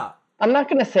that up. I'm not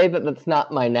going to say that that's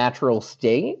not my natural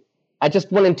state. I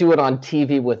just wouldn't do it on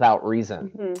TV without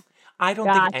reason. Mm-hmm. I don't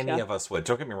think any of us would.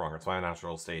 Don't get me wrong, it's my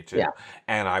natural state too. Yeah.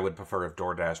 And I would prefer if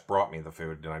DoorDash brought me the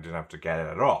food and I didn't have to get it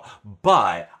at all.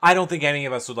 But I don't think any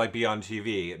of us would be on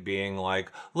TV being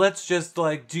let's just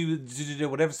do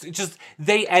whatever. It's just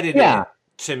they edit it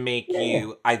to make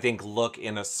you, I think, look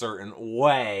in a certain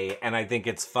way. And I think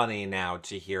it's funny now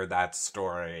to hear that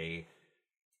story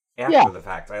after the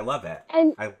fact. I love it.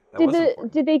 And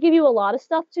did they give you a lot of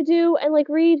stuff to do and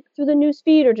read through the news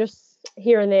feed, or just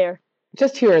here and there?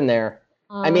 Just here and there.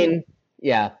 I mean,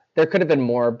 there could have been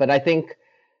more, but I think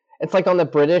it's on the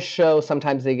British show,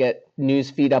 sometimes they get news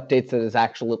feed updates that is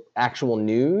actual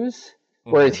news,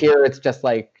 whereas here it's just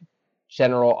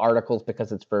general articles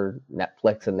because it's for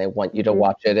Netflix and they want you to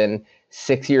watch it in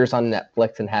 6 years on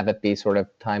Netflix and have it be sort of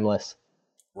timeless.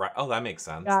 Right. Oh, that makes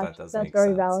sense. Gosh, that does that's make very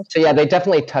sense. valid. So they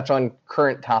definitely touch on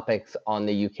current topics on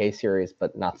the UK series,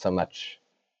 but not so much.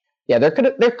 Yeah, there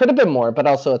could have been more, but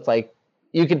also it's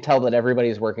you can tell that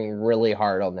everybody's working really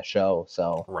hard on the show,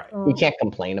 so you can't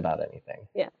complain about anything.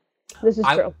 Yeah, this is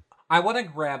true. I want to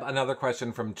grab another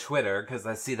question from Twitter because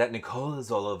I see that Nicole is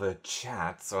all over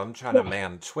chat, so I'm trying to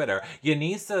man Twitter.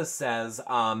 Yanisa says,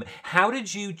 how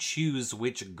did you choose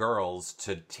which girls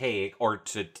to take or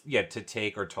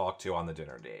talk to on the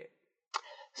dinner date?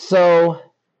 So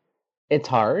it's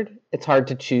hard. It's hard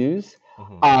to choose.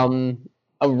 Mm-hmm.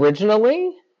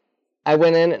 Originally, I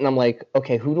went in and I'm like,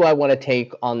 okay, who do I want to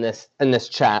take on this in this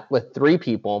chat with 3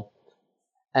 people?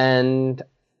 And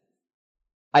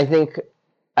I think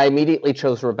I immediately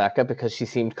chose Rebecca because she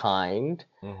seemed kind.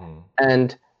 Mm-hmm.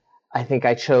 And I think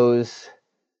I chose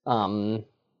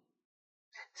Sammy.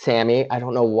 I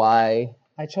don't know why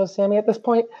I chose Sammy at this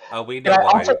point. Oh, we know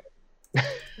why.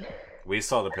 We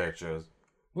saw the pictures.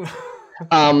 No,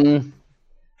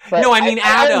 I mean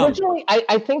Adam. Originally,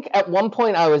 I think at one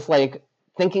point I was like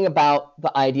thinking about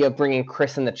the idea of bringing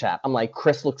Chris in the chat. I'm like,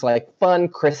 Chris looks like fun.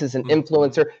 Chris is an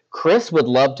influencer. Chris would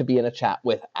love to be in a chat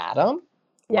with Adam.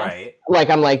 Yes. Right. Like,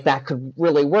 I'm like, that could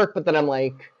really work. But then I'm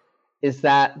like, is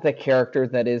that the character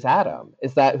that is Adam?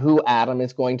 Is that who Adam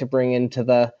is going to bring into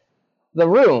the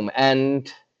room? And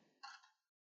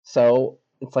so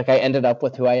it's like I ended up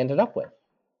with who I ended up with.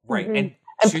 Right. Mm-hmm.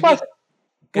 And plus,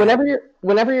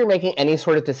 whenever you're making any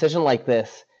sort of decision like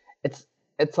this,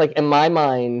 it's like, in my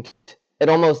mind, it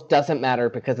almost doesn't matter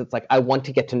because it's like I want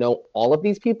to get to know all of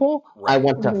these people. Right. I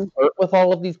want to flirt with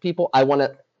all of these people. I want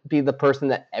to be the person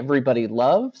that everybody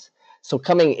loves. So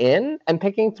coming in and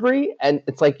picking 3, and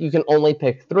it's like you can only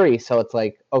pick 3. So it's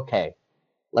like, okay,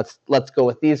 let's go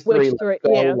with these 3. Let's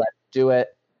do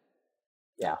it.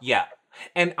 Yeah. Yeah.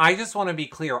 And I just want to be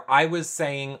clear. I was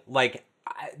saying, like,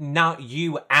 not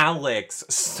you, Alex,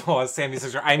 saw Sammy's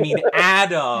sister. I mean,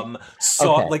 Adam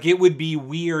saw, like, it would be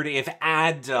weird if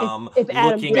Adam,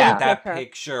 looking at that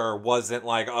picture wasn't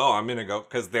like, oh, I'm going to go,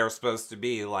 because they're supposed to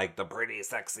be, like, the pretty,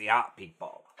 sexy, hot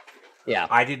people. Yeah.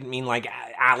 I didn't mean, like,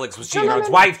 Alex was cheating on his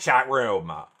wife chat room.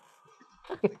 God,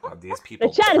 these people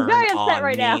the chat is very turn upset on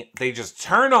right me. now. They just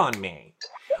turn on me.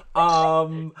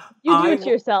 You do it to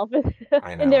yourself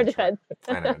in their defense.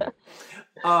 I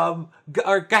know.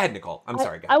 Go ahead, Nicole. I'm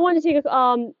sorry. I want to take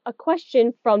a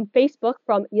question from Facebook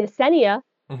from Yesenia.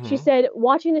 Mm-hmm. She said,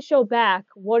 watching the show back,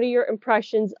 what are your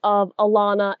impressions of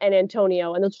Alana and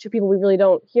Antonio? And those are 2 people we really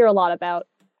don't hear a lot about.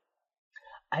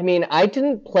 I mean, I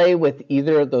didn't play with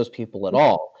either of those people at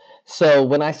all. So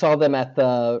when I saw them at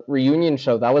the reunion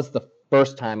show, that was the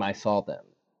first time I saw them.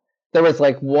 There was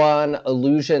like one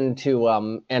allusion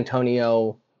to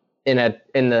Antonio in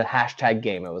the hashtag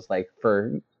game. It was like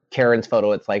for Karen's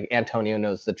photo, it's like Antonio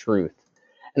knows the truth.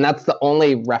 And that's the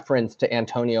only reference to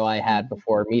Antonio I had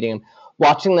before meeting him.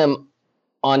 Watching them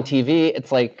on TV,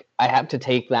 it's like I have to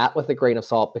take that with a grain of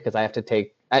salt because I have to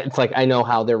take, it's like I know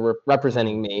how they're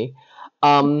representing me.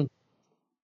 So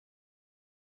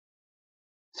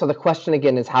the question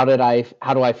again is, how do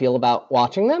I feel about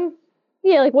watching them?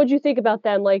 Yeah, like what do you think about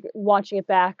them, like watching it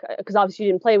back? Because obviously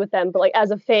you didn't play with them, but like as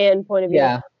a fan point of view.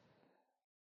 Yeah.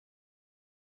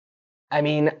 I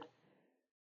mean,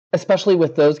 especially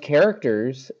with those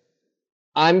characters,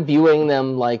 I'm viewing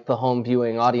them like the home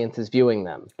viewing audience is viewing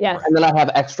them. Yes. And then I have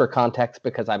extra context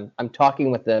because I'm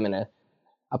talking with them in a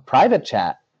private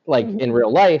chat, like in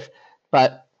real life.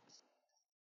 But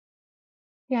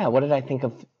yeah, what did I think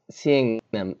of seeing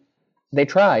them? They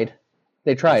tried.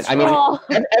 I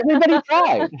mean, everybody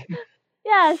tried.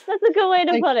 Yes, that's a good way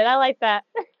to put it. I like that.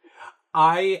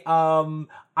 I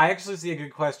actually see a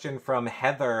good question from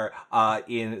Heather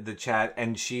in the chat,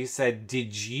 and she said,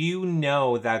 did you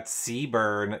know that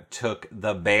Seaburn took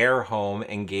the bear home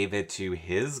and gave it to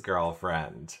his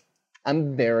girlfriend?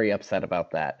 I'm very upset about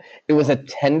that. It was a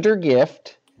tender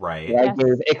gift. Right. That I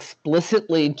gave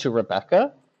explicitly to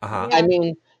Rebecca. Uh-huh. I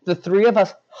mean, the 3 of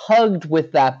us hugged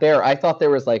with that bear. I thought there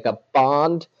was like a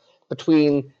bond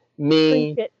between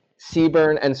me,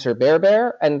 Seaburn, and Sir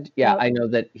Bear. And yeah, I know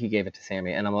that he gave it to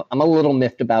Sammy, and I'm a little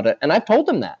miffed about it. And I've told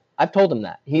him that.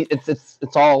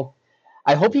 It's all.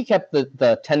 I hope he kept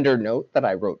the tender note that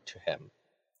I wrote to him.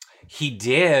 He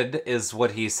did, is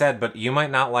what he said, but you might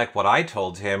not like what I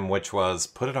told him, which was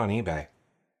put it on eBay.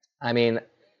 I mean,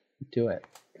 do it.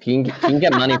 If you can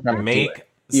get money from it, make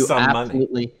you some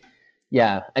absolutely money.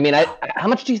 Yeah, I mean, how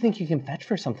much do you think you can fetch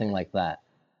for something like that?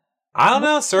 I don't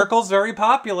know. Circle's very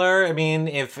popular. I mean,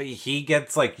 if he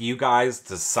gets like you guys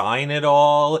to sign it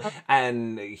all,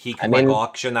 and he can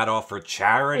auction that off for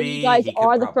charity. You guys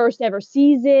are the first ever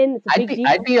season. It's a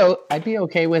big deal. I'd be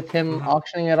okay with him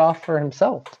auctioning it off for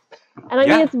himself. And I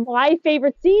mean, it's my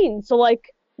favorite scene, so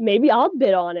like maybe I'll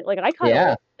bid on it. Like I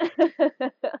kind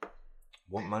of.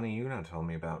 What money you not telling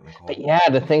me about, Nicole? But yeah,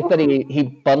 to think that he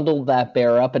bundled that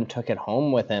bear up and took it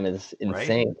home with him is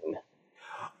insane.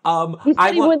 He said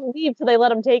I he want. wouldn't leave till they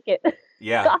let him take it.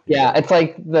 Yeah. Yeah, it's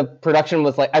like the production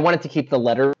was like, I wanted to keep the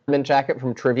Letterman jacket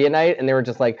from trivia night, and they were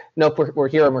just like, nope, we're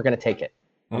here and we're going to take it.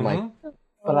 I'm like,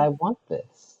 but I want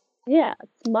this. Yeah,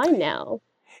 it's mine now.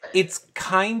 It's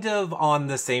kind of on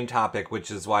the same topic,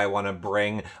 which is why I want to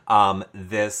bring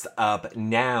this up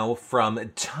now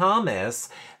from Thomas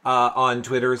on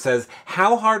Twitter. Says,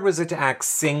 how hard was it to act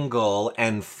single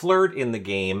and flirt in the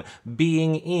game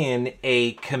being in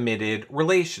a committed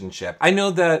relationship? I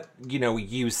know that,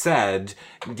 you said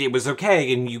it was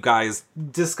okay and you guys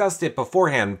discussed it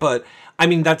beforehand, but I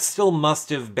mean, that still must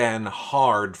have been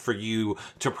hard for you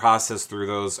to process through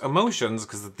those emotions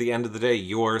because at the end of the day,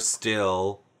 you're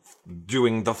still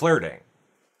doing the flirting.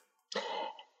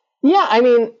 Yeah, I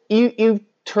mean, you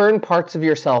turn parts of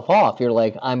yourself off. You're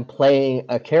like, I'm playing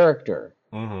a character.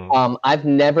 Mm-hmm. I've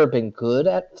never been good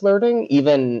at flirting,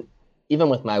 even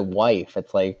with my wife.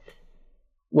 It's like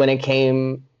when it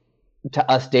came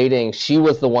to us dating, she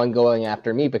was the one going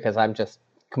after me because I'm just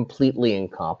completely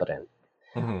incompetent.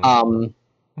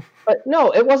 Mm-hmm. But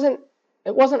no, it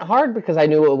wasn't hard because I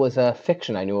knew it was a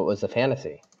fiction. I knew it was a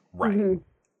fantasy. Right. Mm-hmm.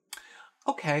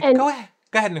 Okay, And go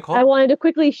ahead, Nicole. I wanted to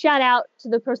quickly shout out to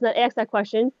the person that asked that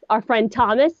question, our friend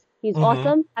Thomas. He's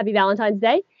awesome. Happy Valentine's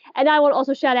Day. And I want to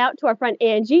also shout out to our friend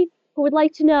Angie, who would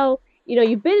like to know,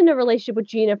 you've been in a relationship with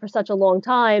Gina for such a long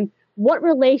time. What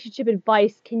relationship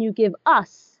advice can you give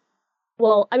us?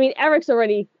 Well, I mean, Eric's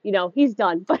already, he's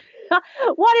done. But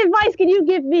what advice can you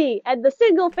give me and the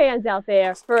single fans out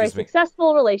there for a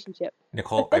successful relationship?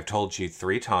 Nicole, I've told you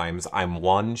 3 times I'm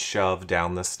one shove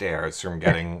down the stairs from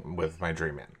getting with my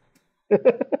dream in.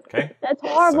 Okay? That's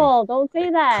horrible. Don't say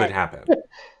that. Could happen.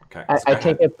 Okay. I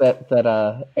take it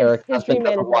that Eric his husband dream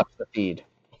man doesn't is watch the feed.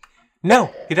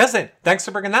 No, he doesn't. Thanks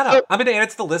for bringing that up. I'm going to add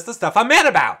it to the list of stuff I'm mad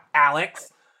about,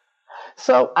 Alex.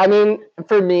 So, I mean,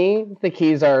 for me, the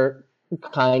keys are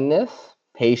kindness,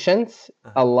 patience.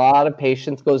 A lot of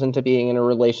patience goes into being in a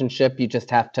relationship. You just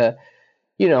have to,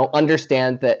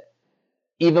 understand that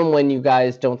even when you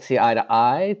guys don't see eye to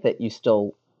eye, that you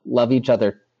still love each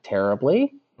other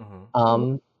terribly.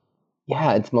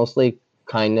 Yeah, it's mostly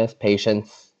kindness,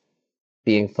 patience,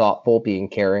 being thoughtful, being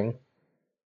caring.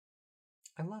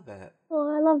 I love it.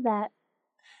 Oh, I love that.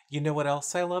 You know what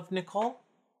else I love, Nicole?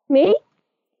 Me?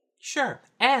 Sure.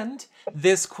 And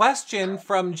this question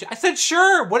from... I said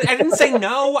sure. What? I didn't say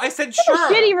no. I said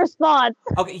sure. Shitty response.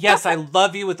 Okay, yes, I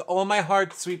love you with all my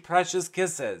heart, sweet precious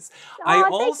kisses.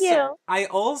 Thank you. I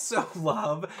also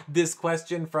love this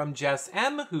question from Jess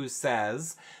M, who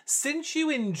says, since you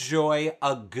enjoy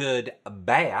a good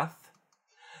bath,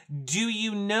 do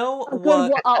you know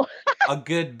a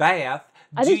good bath?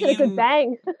 I think it's a good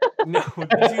bang. No,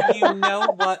 do you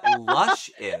know what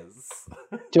Lush is?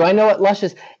 Do I know what Lush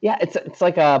is? Yeah, it's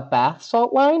like a bath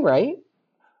salt line, right?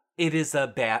 It is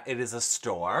a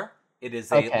store. It is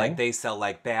they sell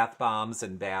like bath bombs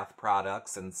and bath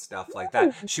products and stuff like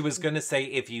that. She was going to say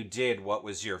if you did, what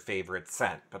was your favorite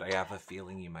scent? But I have a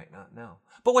feeling you might not know.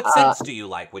 But what scents do you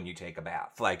like when you take a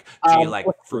bath? Like, do you like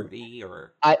fruity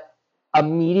or...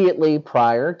 Immediately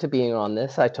prior to being on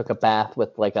this, I took a bath with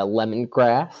like a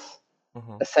lemongrass,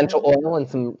 essential oil, and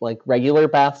some like regular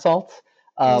bath salts.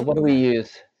 What do we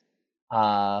use?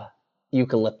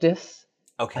 Eucalyptus.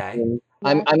 Okay.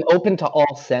 I'm open to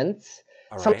all scents.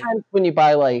 All right. Sometimes when you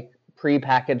buy like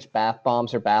pre-packaged bath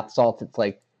bombs or bath salts, it's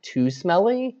like too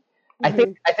smelly. I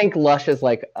think Lush is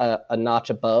like a notch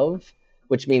above,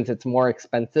 which means it's more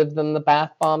expensive than the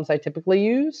bath bombs I typically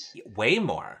use. Way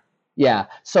more. Yeah.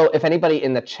 So if anybody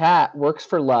in the chat works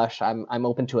for Lush, I'm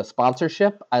open to a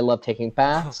sponsorship. I love taking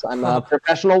baths. I'm a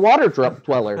professional water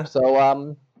dweller.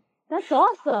 So that's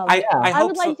awesome. I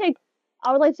would like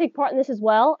to take part in this as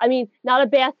well. I mean, not a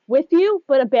bath with you,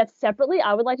 but a bath separately.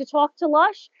 I would like to talk to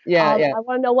Lush. Yeah. I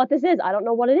want to know what this is. I don't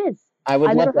know what it is. I've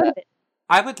never heard of it.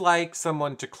 I would like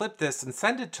someone to clip this and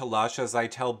send it to Lush as I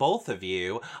tell both of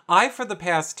you. I, for the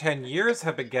past 10 years,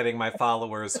 have been getting my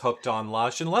followers hooked on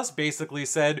Lush, and Lush basically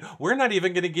said, we're not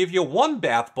even going to give you one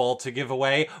bath ball to give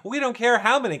away. We don't care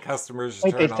how many customers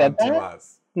you turn on to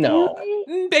us. No.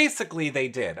 Basically, they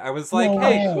did. I was like,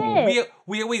 hey,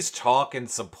 we always talk and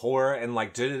support and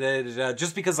like,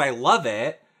 just because I love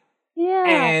it. Yeah.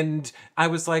 And I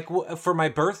was like, for my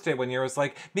birthday one year, I was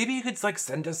like, maybe you could like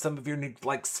send us some of your new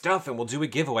like stuff and we'll do a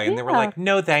giveaway. And they were like,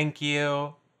 no, thank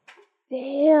you.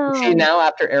 Damn. See, now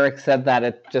after Eric said that,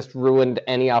 it just ruined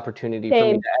any opportunity for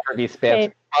me to ever be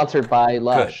sponsored by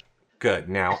Lush. Good.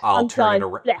 Now I'll turn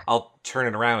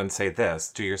it around and say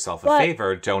this. Do yourself a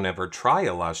favor. Don't ever try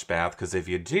a Lush bath, because if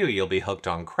you do, you'll be hooked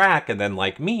on crack. And then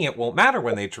like me, it won't matter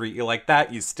when they treat you like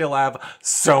that. You still have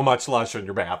so much Lush in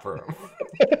your bathroom.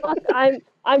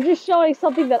 I'm just showing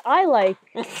something that I like.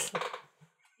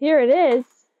 Here it is.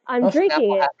 I'm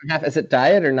drinking Snapple it. half and half. Is it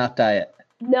diet or not diet?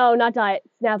 No, not diet.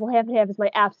 Snapple half and half is my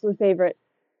absolute favorite.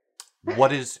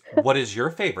 What is your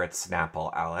favorite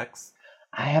Snapple, Alex?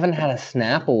 I haven't had a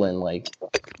Snapple in like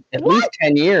at least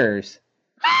 10 years.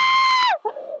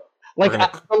 Like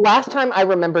the last time I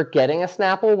remember getting a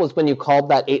Snapple was when you called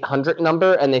that 800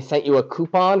 number and they sent you a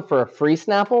coupon for a free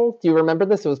Snapple. Do you remember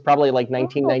this? It was probably like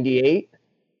 1998.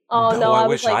 Oh no, I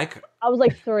wish I was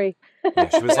like 3. Yeah,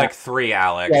 she was like 3,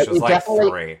 Alex. Yeah, she was like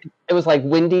 3. It was like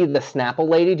Wendy the Snapple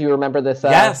lady. Do you remember this?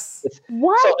 Yes.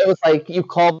 What? So it was like you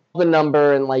called the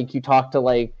number and like you talk to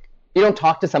like you don't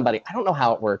talk to somebody. I don't know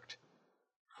how it worked.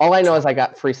 All I know is I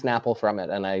got free Snapple from it,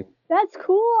 and That's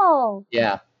cool.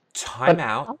 yeah. Time I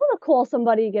out. want to call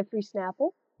somebody to get free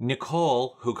Snapple.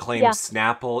 Nicole, who claims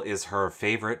Snapple is her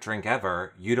favorite drink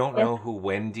ever, you don't know who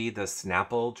Wendy the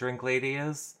Snapple drink lady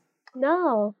is?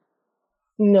 No.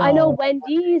 No. I know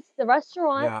Wendy's, the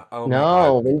restaurant. Yeah. Oh my No,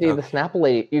 God. Wendy the Snapple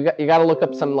lady. You got to look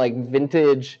up some like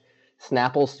vintage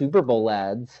Snapple Super Bowl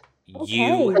ads.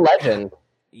 You Legend.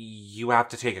 You have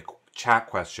to take a chat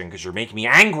question because you're making me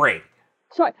angry.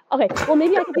 Sorry. Okay. Well,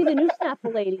 maybe I could be the new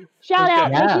Snapple lady. Shout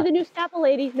out. Yeah. Make me the new Snapple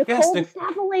lady. Nicole the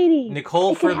Snapple lady.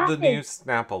 Nicole It for can the happen. new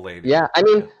Snapple lady. Yeah, I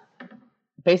mean,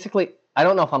 basically, I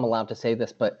don't know if I'm allowed to say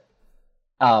this, but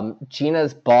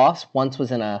Gina's boss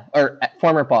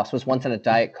former boss was once in a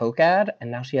Diet Coke ad, and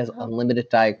now she has unlimited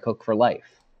Diet Coke for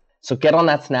life. So get on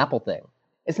that Snapple thing.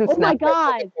 Isn't Oh my Snapple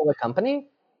God. the company?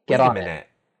 Wait a minute.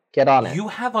 Get on it. You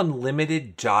have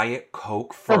unlimited Diet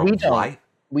Coke for No, we don't. life?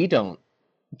 We don't.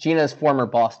 Gina's former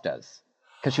boss does,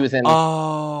 because she was in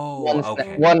one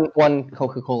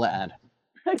Coca-Cola ad.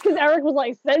 Because Eric was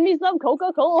like, send me some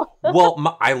Coca-Cola.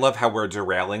 Well, I love how we're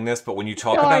derailing this, but when you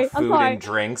talk Sorry, about food and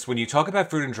drinks,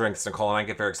 Nicole and I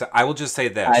get very excited. I will just say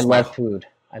this. I love food.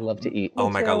 I love to eat. Oh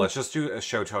my God, let's just do a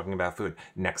show talking about food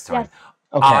next time. Yes.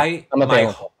 Okay, I'm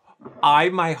available.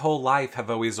 My whole life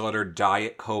have always ordered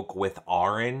Diet Coke with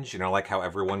orange, like how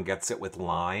everyone gets it with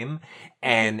lime.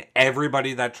 And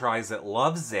everybody that tries it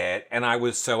loves it. And I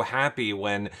was so happy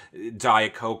when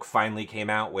Diet Coke finally came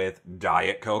out with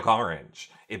Diet Coke Orange.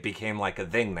 It became like a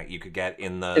thing that you could get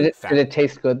in the... Did it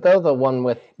taste good though? The one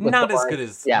with not as good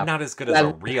as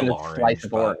a real orange.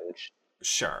 Orange.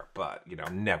 Sure, but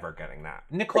never getting that.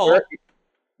 Nicole.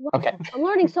 Okay. I'm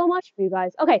learning so much from you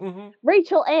guys. Okay.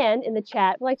 Rachel Ann in the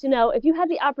chat would like to know, if you had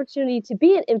the opportunity to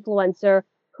be an influencer,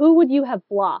 who would you have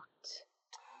blocked?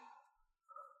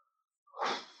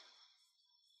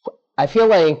 I feel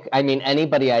like,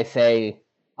 anybody I say,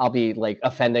 I'll be like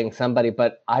offending somebody,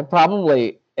 but I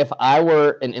probably, if I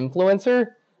were an influencer,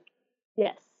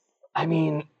 yes.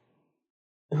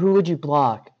 Who would you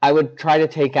block? I would try to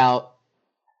take out,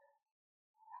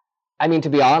 to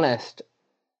be honest,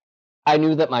 I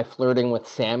knew that my flirting with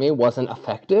Sammy wasn't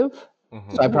effective,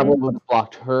 so I probably would have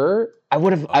blocked her. I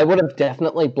would have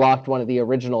definitely blocked one of the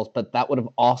originals, but that would have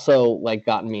also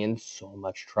gotten me in so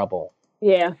much trouble.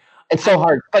 Yeah, it's so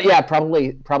hard. But yeah,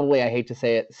 probably I hate to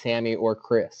say it, Sammy or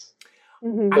Chris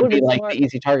would be the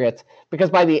easy targets,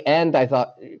 because by the end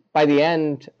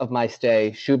of my stay,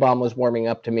 Shoebomb was warming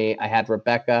up to me. I had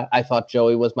Rebecca. I thought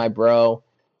Joey was my bro.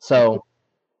 So.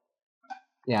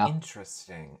 Yeah.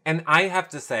 Interesting. And I have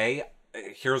to say,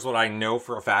 here's what I know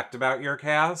for a fact about your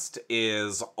cast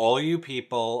is all you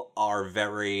people are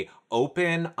very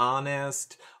open,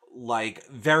 honest,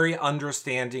 very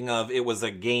understanding of it was a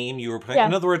game you were playing. Yeah.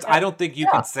 In other words, I don't think you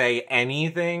could say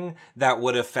anything that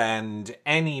would offend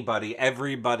anybody.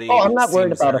 Everybody. Oh, I'm not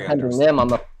worried about offending them. I'm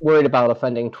worried about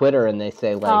offending Twitter, and they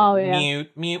say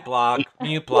mute, block,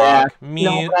 mute, block,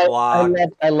 mute, block.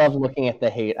 I love looking at the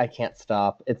hate. I can't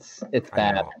stop. It's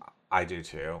bad. I do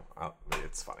too. Oh,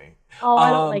 it's funny. Oh, I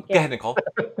don't like it. Go ahead, Nicole.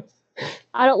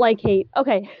 I don't like hate.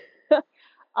 Okay.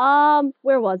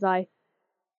 Where was I?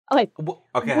 Okay.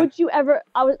 Would you ever?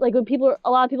 I was like, when a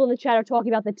lot of people in the chat are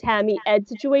talking about the Tammy Ed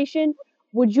situation.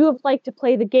 Would you have liked to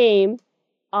play the game,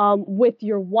 with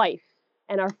your wife?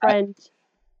 And our friend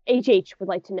HH would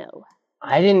like to know.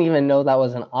 I didn't even know that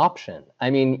was an option.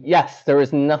 Yes, there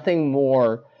is nothing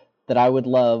more that I would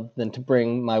love than to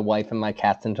bring my wife and my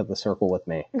cats into the circle with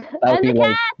me. That would be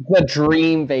like the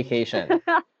dream vacation.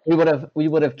 we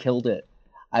would have killed it.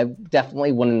 I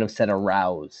definitely wouldn't have said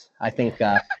arouse. I think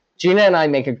Gina and I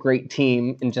make a great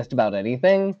team in just about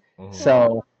anything. Mm-hmm.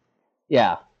 So,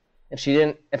 yeah,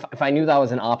 if I knew that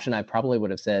was an option, I probably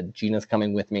would have said Gina's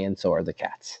coming with me, and so are the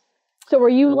cats. So, were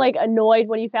you annoyed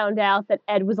when you found out that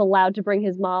Ed was allowed to bring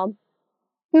his mom?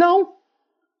 No.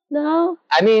 I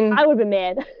would have been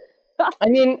mad.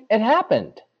 It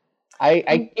happened.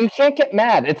 You can't get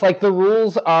mad. It's like the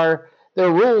rules are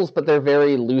they're rules, but they're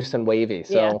very loose and wavy.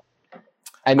 So,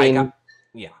 I mean,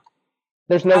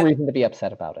 there's no reason to be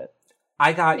upset about it.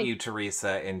 I got you,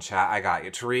 Teresa, in chat. I got you.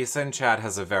 Teresa in chat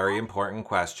has a very important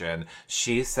question.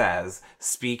 She says,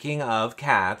 speaking of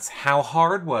cats, how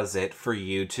hard was it for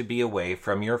you to be away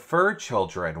from your fur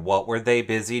children? What were they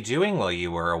busy doing while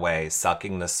you were away?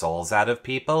 Sucking the souls out of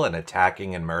people and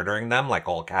attacking and murdering them like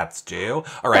all cats do?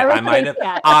 All right, I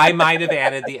might have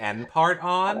added the end part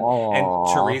on, and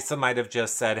Teresa might have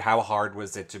just said, how hard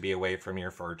was it to be away from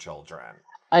your fur children?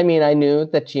 I mean, I knew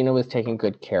that Gina was taking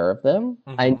good care of them.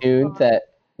 Mm-hmm. I knew that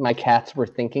my cats were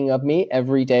thinking of me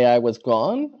every day I was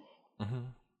gone. Mm-hmm.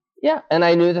 Yeah, and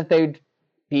I knew that they'd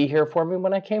be here for me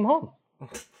when I came home.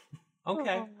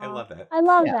 Okay, I love it. I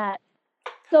love that.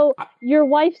 So your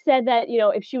wife said that,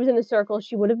 if she was in the circle,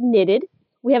 she would have knitted.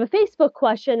 We have a Facebook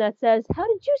question that says, how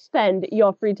did you spend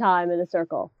your free time in the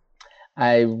circle?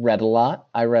 I read a lot.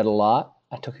 I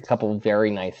took a couple of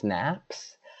very nice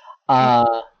naps.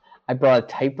 I brought a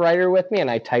typewriter with me, and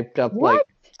I typed up a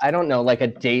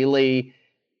daily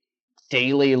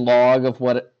log of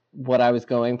what I was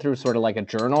going through, sort of like a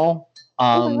journal.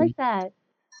 I like that.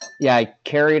 Yeah, I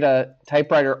carried a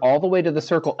typewriter all the way to the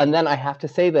circle, and then I have to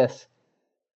say this: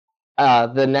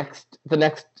 the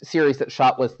next series that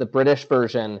shot was the British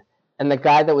version, and the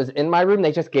guy that was in my room,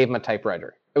 they just gave him a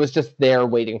typewriter. It was just there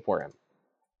waiting for him.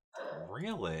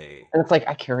 Really? And it's like,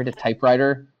 I carried a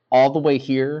typewriter all the way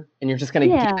here, and you're just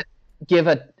gonna give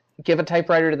a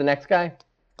typewriter to the next guy?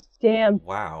 Damn.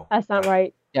 Wow. That's not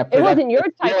right. Yeah, it wasn't your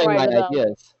typewriter, though.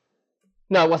 Ideas.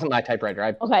 No, it wasn't my typewriter.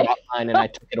 I bought mine and I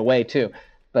took it away too.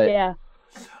 But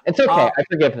it's okay. I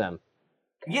forgive them.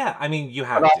 Yeah, I mean, you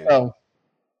have to.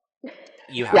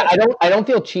 I don't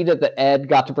feel cheated that Ed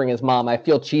got to bring his mom. I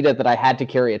feel cheated that I had to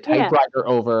carry a typewriter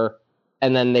over,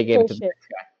 and then they gave it to the next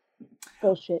guy.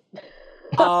 Bullshit.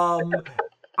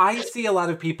 I see a lot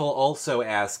of people also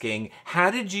asking,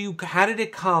 how did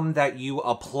it come that you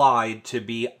applied to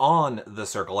be on The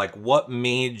Circle? Like, what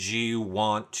made you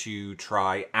want to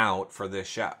try out for this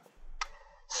show?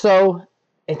 So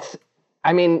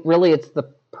really it's the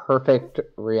perfect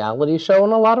reality show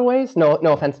in a lot of ways. No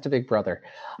offense to Big Brother.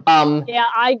 I'm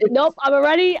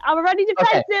already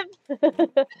defensive.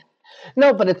 Okay.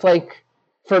 No, but it's like,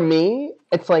 for me,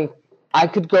 it's like I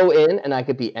could go in and I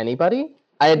could be anybody.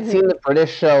 I had seen the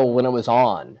British show when it was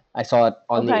on. I saw it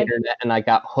on the internet and I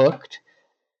got hooked.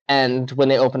 And when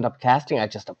they opened up casting, I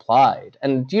just applied.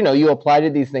 And, you apply to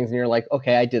these things and you're like,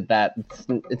 okay, I did that.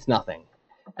 It's nothing.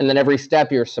 And then every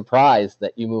step you're surprised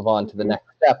that you move on to the next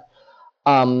step.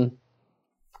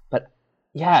 But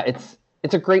yeah, it's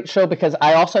a great show because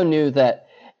I also knew that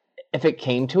if it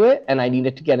came to it and I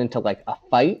needed to get into like a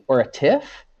fight or a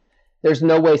tiff, there's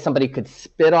no way somebody could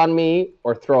spit on me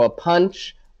or throw a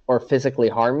punch or physically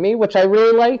harm me, which I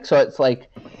really like. So it's like,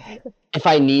 if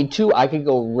I need to, I could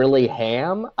go really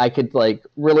ham. I could like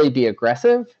really be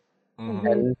aggressive. Mm-hmm.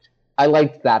 And I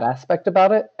liked that aspect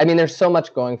about it. I mean, there's so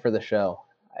much going for the show.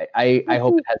 I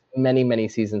hope it has many, many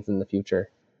seasons in the future.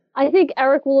 I think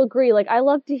Eric will agree. Like, I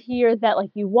love to hear that,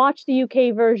 like, you watched the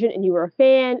UK version and you were a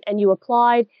fan and you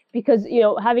applied because,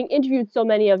 having interviewed so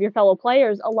many of your fellow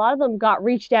players, a lot of them got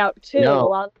reached out too. No. A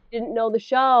lot of them didn't know the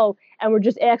show and were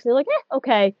just asking, like,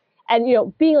 okay. And,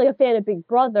 being like a fan of Big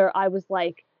Brother, I was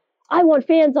like, I want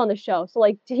fans on the show. So,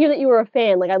 like, to hear that you were a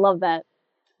fan, like, I love that.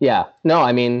 Yeah. No,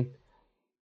 I mean,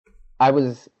 I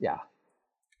was,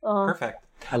 Perfect.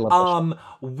 I love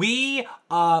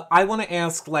I want to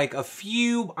ask like a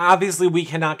few, obviously we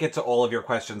cannot get to all of your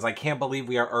questions. I can't believe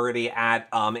we are already at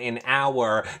an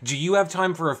hour. Do you have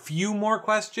time for a few more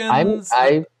questions?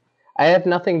 I have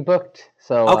nothing booked,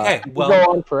 so okay, well,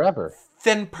 go on forever.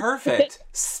 Then perfect.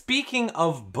 Speaking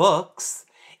of books,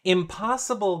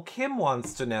 Impossible Kim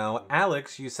wants to know,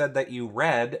 Alex, you said that you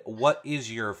read. What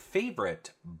is your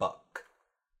favorite book?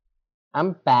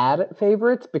 I'm bad at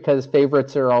favorites because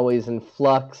favorites are always in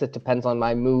flux. It depends on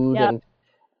my mood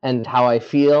and how I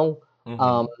feel.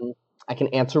 Mm-hmm. I can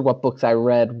answer what books I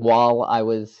read while I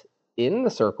was in the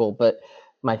circle, but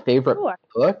my favorite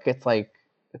book, it's like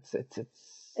it's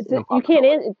you can't.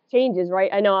 It changes, right?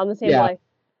 I know. I'm the same way.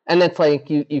 And it's like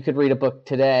you could read a book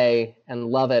today and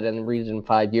love it, and read it in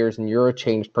 5 years, and you're a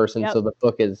changed person. So the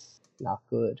book is not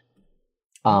good.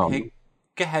 Okay.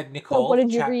 Go ahead, Nicole. So what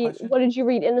did you read? Question. What did you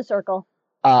read in the circle?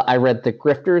 I read The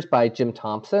Grifters by Jim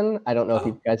Thompson. I don't know if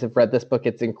you guys have read this book.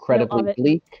 It's incredibly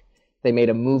bleak. They made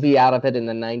a movie out of it in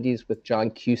the 90s with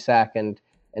John Cusack and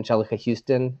Angelica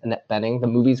Houston, Annette Bening. The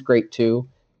movie's great too.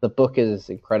 The book is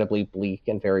incredibly bleak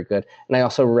and very good. And I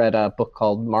also read a book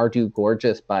called Mardu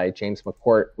Gorgeous by James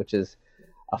McCourt, which is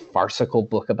a farcical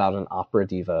book about an opera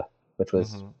diva, which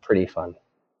was pretty fun.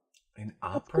 An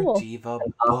opera cool. diva An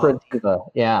book. opera diva.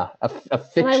 Yeah, a And I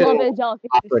fiction. love Angelica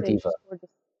opera Houston. She's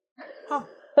diva.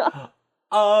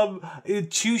 gorgeous.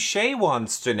 Touche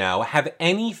wants to know, have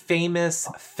any famous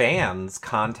fans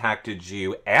contacted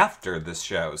you after the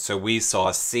show? So we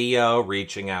saw Sia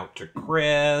reaching out to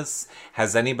Chris.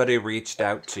 Has anybody reached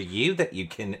out to you that you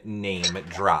can name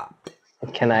drop?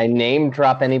 Can I name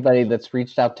drop anybody that's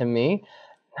reached out to me?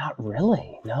 Not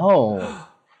really. No.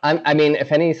 I mean,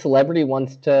 if any celebrity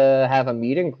wants to have a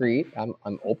meet and greet,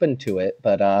 I'm open to it.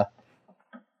 But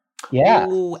yeah.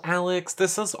 Ooh, Alex,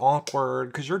 this is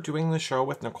awkward because you're doing the show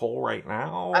with Nicole right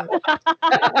now.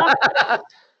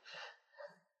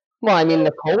 Well, I mean,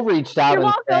 Nicole reached out You're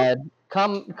and welcome.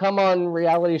 said, "Come on,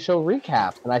 reality show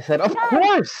recap," and I said, "Of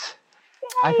course."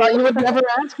 I thought you would never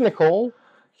ask, Nicole.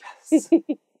 Yes.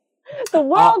 The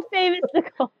world famous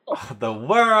Nicole. The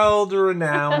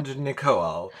world-renowned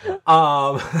Nicole.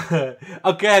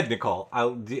 Okay, ahead, Nicole.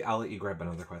 I'll let you grab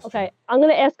another question. Okay, I'm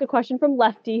going to ask a question from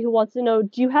Lefty, who wants to know,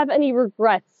 do you have any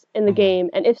regrets in the Mhm. game?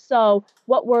 And if so,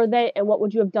 what were they and what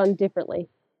would you have done differently?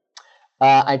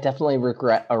 I definitely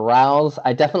regret arouse.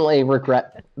 I definitely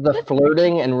regret the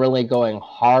flirting and really going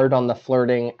hard on the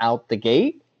flirting out the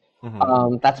gate.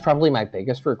 Mhm. That's probably my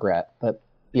biggest regret. But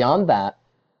beyond that,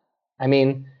 I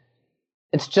mean,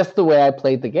 it's just the way I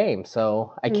played the game,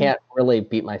 so I can't really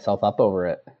beat myself up over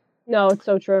it. No, it's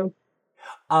so true.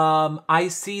 I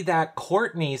see that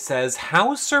Courtney says,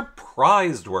 how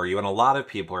surprised were you? And a lot of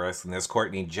people are asking this,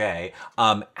 Courtney J.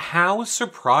 How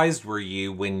surprised were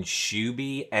you when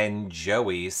Shuby and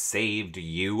Joey saved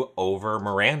you over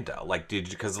Miranda? Like,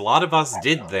 because a lot of us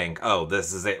did think, oh,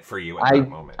 this is it for you at that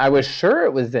moment. I was sure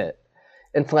it was it.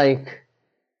 It's like,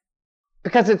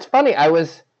 because it's funny, I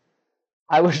was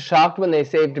shocked when they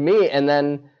saved me, and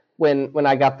then when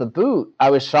I got the boot, I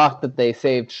was shocked that they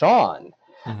saved Sean.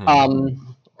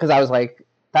 Because I was like,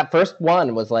 that first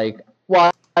one was like,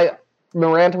 well,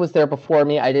 Miranda was there before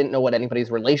me. I didn't know what anybody's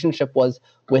relationship was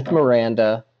with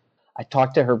Miranda. I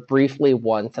talked to her briefly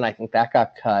once, and I think that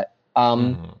got cut.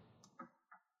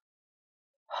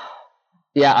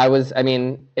 Yeah, I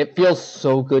mean, it feels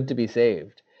so good to be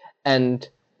saved. And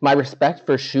my respect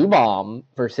for Shoebomb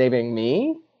for saving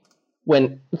me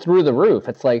went through the roof.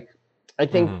 It's like, I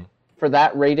think for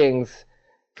that ratings,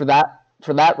 for that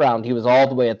round, he was all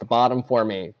the way at the bottom for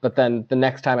me. But then the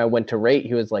next time I went to rate,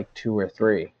 he was like 2 or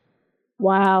 3.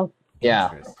 Wow.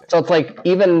 Yeah. So it's like,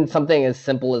 even something as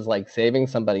simple as like saving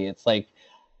somebody, it's like,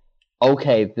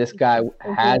 okay, this guy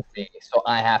has me, so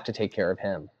I have to take care of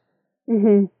him.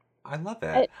 Mm-hmm. I love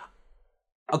it.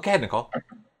 Okay, Nicole.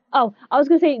 Oh, I was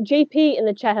going to say, JP in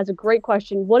the chat has a great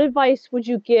question. What advice would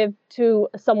you give to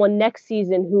someone next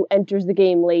season who enters the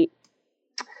game late?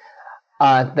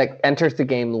 That enters the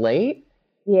game late?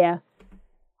 Yeah.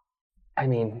 I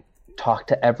mean, talk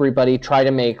to everybody. Try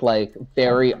to make like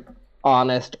very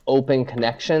honest, open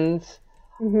connections.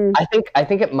 I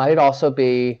think it might also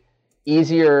be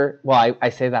easier. Well, I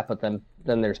say that, but then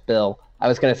there's Bill. I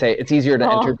was going to say it's easier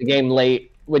to enter the game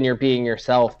late when you're being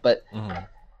yourself, but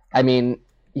I mean,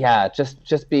 yeah,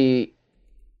 just be.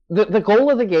 The goal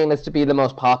of the game is to be the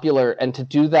most popular, and to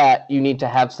do that, you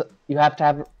have to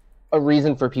have a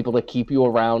reason for people to keep you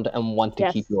around and want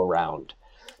to keep you around.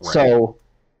 Right. So,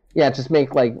 yeah, just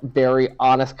make like very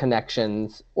honest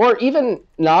connections, or even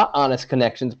not honest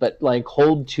connections, but like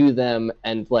hold to them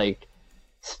and like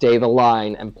stay the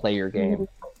line and play your game.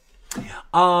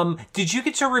 Did you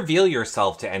get to reveal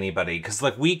yourself to anybody? Because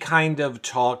like we kind of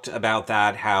talked about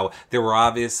that, how there were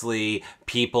obviously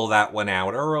people that went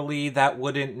out early that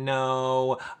wouldn't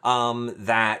know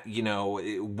that, you know,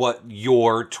 what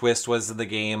your twist was of the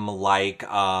game, like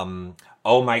oh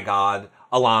my god,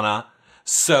 Alana.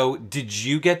 So did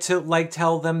you get to like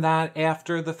tell them that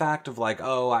after the fact of like,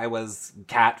 oh, I was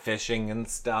catfishing and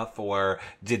stuff, or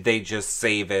did they just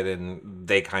save it and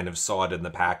they kind of saw it in the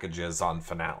packages on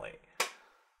finale?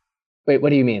 Wait,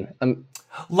 what do you mean?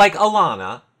 Like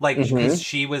Alana, like because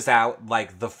she was out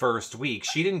like the first week,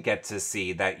 she didn't get to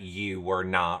see that you were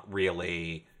not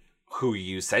really who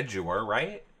you said you were,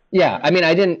 right? Yeah, I mean,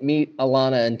 I didn't meet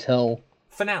Alana until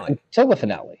the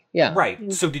finale. Yeah.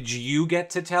 Right. So did you get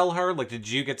to tell her? Like, did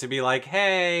you get to be like,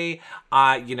 hey,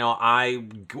 I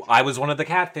was one of the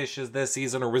catfishes this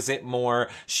season, or was it more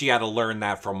she had to learn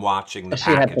that from watching the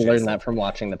packages? She had to learn that from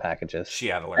watching the packages. She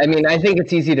had to learn. I mean, I think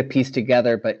it's easy to piece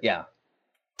together, but yeah.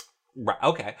 Right.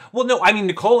 Okay. Well, no, I mean,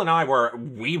 Nicole and I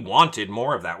we wanted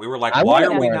more of that. We were like, why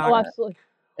are we not? Oh, absolutely.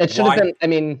 It should have been, I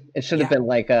mean, it should have been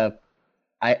like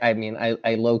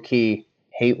I low-key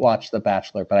hate watch The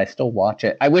Bachelor, but I still watch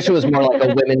it. I wish it was more like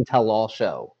a women tell-all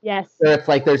show. Yes. Where it's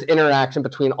like there's interaction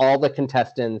between all the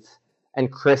contestants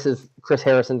and Chris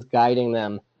Harrison's guiding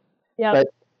them. Yeah. But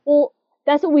well,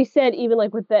 that's what we said. Even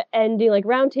like with the ending, like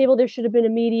round table, there should have been a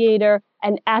mediator,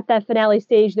 and at that finale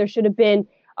stage, there should have been.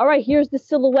 All right, here's the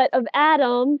silhouette of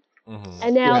Adam,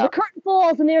 and now the curtain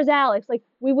falls, and there's Alex. Like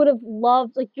we would have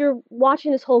loved. Like you're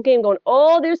watching this whole game, going,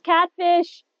 "Oh, there's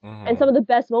catfish," and some of the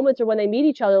best moments are when they meet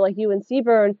each other, like you and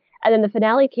Seaburn. And then the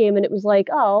finale came, and it was like,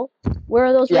 oh, where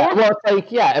are those reactions? Well,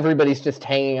 it's like, everybody's just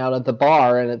hanging out at the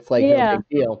bar, and it's like no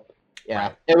big deal. Yeah,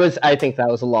 right. It was. I think that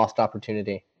was a lost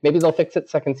opportunity. Maybe they'll fix it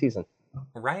second season.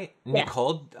 Right. Yeah.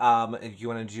 Nicole, you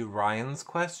want to do Ryan's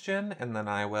question, and then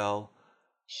I will...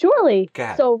 Surely.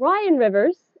 So Ryan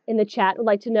Rivers in the chat would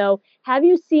like to know, have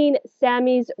you seen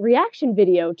Sammy's reaction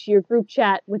video to your group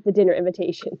chat with the dinner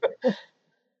invitation?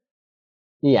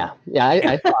 Yeah,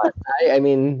 I thought.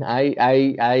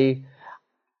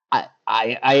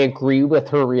 I agree with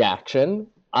her reaction.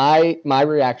 My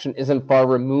reaction isn't far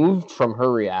removed from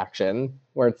her reaction,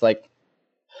 where it's like,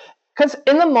 because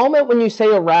in the moment when you say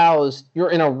aroused, you're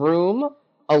in a room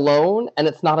alone, and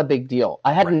it's not a big deal.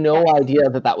 I had no idea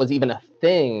that was even a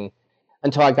thing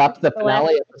until I got to the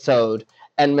finale episode,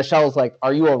 and Michelle's like,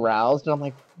 "Are you aroused?" And I'm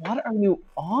like, "What are you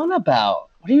on about?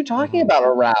 What are you talking about,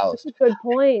 aroused?" That's a good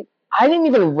point. I didn't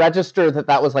even register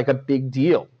that was like a big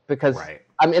deal because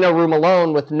I'm in a room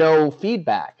alone with no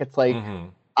feedback. It's like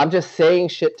I'm just saying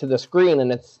shit to the screen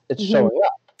and it's showing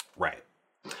up. Right.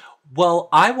 Well,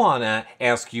 I want to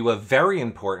ask you a very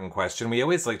important question. We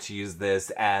always like to use this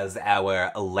as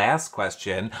our last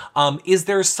question. Is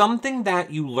there something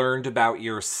that you learned about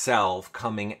yourself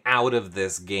coming out of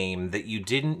this game that you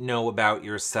didn't know about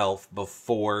yourself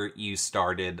before you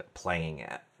started playing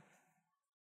it?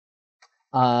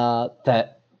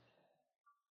 That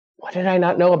what did I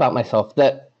not know about myself?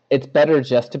 That it's better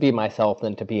just to be myself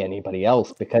than to be anybody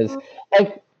else, because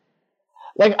like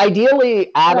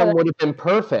ideally Adam would have been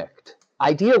perfect.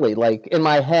 Ideally, like in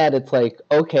my head, it's like,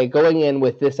 okay, going in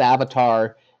with this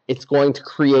avatar, it's going to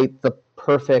create the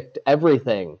perfect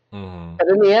everything. But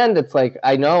in the end, it's like,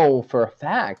 I know for a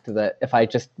fact that if I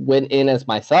just went in as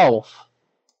myself,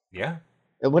 it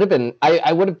would have been,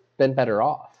 I would have been better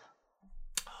off.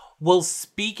 Well,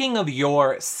 speaking of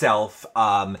yourself,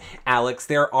 Alex,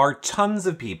 there are tons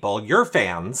of people, your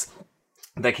fans,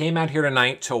 that came out here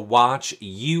tonight to watch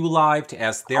you live, to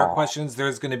ask their questions.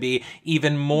 There's going to be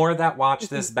even more that watch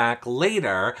this back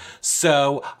later.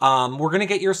 So we're going to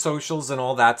get your socials and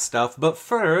all that stuff. But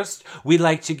first, we'd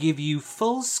like to give you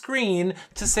full screen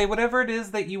to say whatever it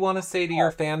is that you want to say to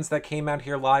your fans that came out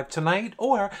here live tonight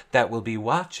or that will be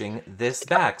watching this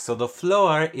back. So the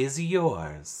floor is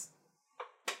yours.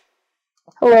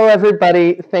 Hello,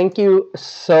 everybody. Thank you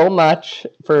so much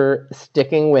for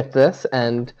sticking with this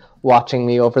and watching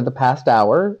me over the past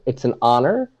hour. It's an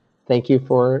honor. Thank you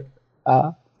for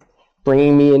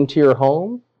bringing me into your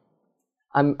home.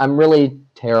 I'm really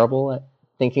terrible at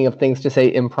thinking of things to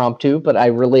say impromptu, but I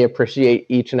really appreciate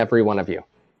each and every one of you.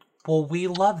 Well, we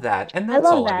love that. And that's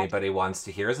all anybody wants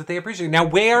to hear is that they appreciate it. Now,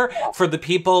 where, for the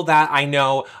people that I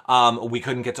know, we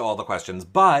couldn't get to all the questions,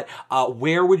 but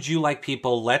where would you like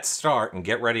people, let's start, and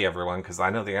get ready, everyone, because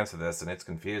I know the answer to this, and it's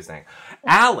confusing.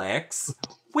 Alex,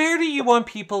 where do you want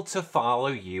people to follow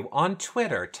you on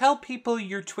Twitter? Tell people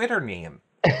your Twitter name.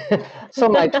 So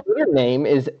my Twitter name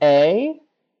is ___Lake,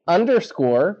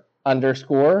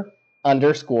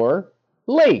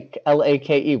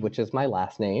 L-A-K-E, which is my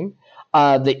last name.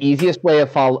 The easiest way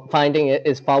of finding it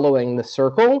is following the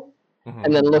circle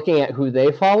and then looking at who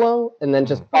they follow and then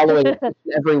just following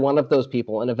every one of those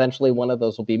people. And eventually one of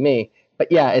those will be me.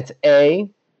 But yeah, it's _,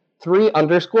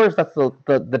 that's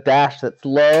the dash that's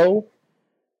low,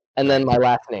 and then my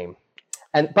last name.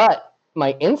 But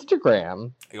my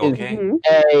Instagram is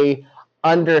 ___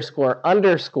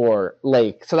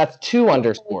 Lake. So that's 2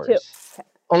 underscores.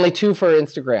 Only 2 for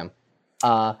Instagram.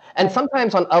 And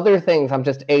sometimes on other things, I'm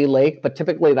just A Lake, but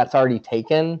typically that's already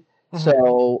taken.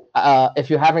 So if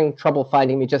you're having trouble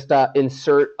finding me, just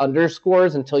insert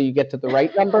underscores until you get to the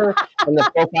right number. And the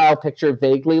profile picture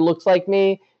vaguely looks like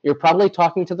me. You're probably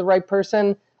talking to the right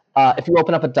person. If you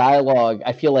open up a dialogue,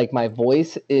 I feel like my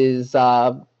voice is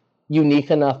unique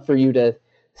enough for you to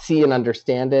see and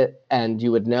understand it, and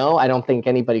you would know. I don't think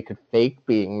anybody could fake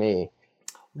being me.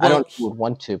 Well, I don't think you would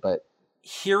want to, but...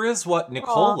 Here is what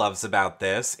Nicole loves about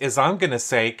this, is I'm going to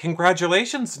say,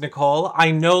 congratulations, Nicole.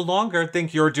 I no longer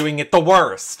think you're doing it the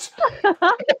worst.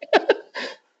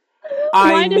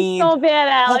 Mine is so bad,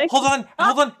 Alex. Hold on.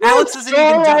 Alex isn't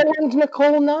even done.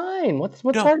 Nicole 9. What's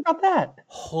hard about that?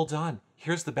 Hold on.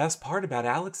 Here's the best part about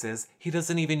Alex is he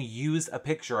doesn't even use a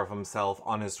picture of himself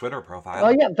on his Twitter profile. Oh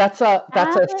yeah, that's a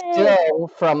still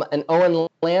from an Owen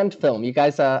Land film. You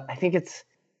guys, I think it's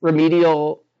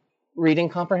remedial reading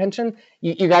comprehension.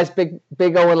 You guys big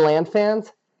Owen Land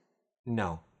fans?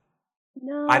 No.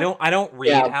 No. I don't read,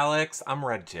 Yeah. Alex. I'm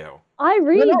read too. I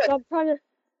read, No, but I'm trying to.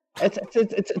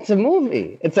 It's a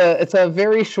movie. It's a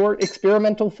very short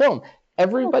experimental film.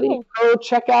 Everybody cool. go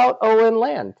check out Owen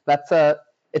Land.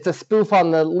 It's a spoof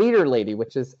on the Leader Lady,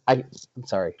 which is I'm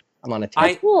sorry, I'm on a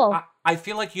tangent. Cool. I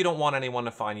feel like you don't want anyone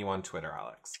to find you on Twitter,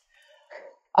 Alex.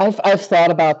 I've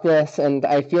thought about this, and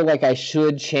I feel like I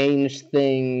should change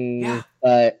things. Yeah.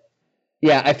 But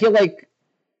yeah, I feel like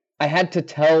I had to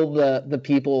tell the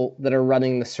people that are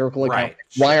running the Circle account, Right.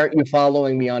 why aren't you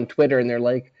following me on Twitter? And they're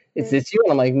like, is this you?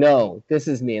 And I'm like, no, this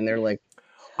is me. And they're like,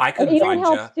 I And couldn't you know what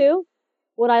find helps you. too?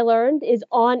 What I learned is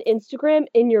on Instagram,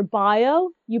 in your bio,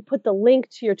 you put the link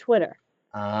to your Twitter.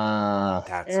 ah.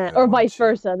 That's a good Or one, vice too.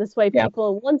 versa. This way Yeah.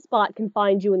 people in one spot can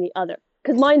find you in the other.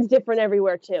 Because mine's different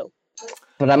everywhere too.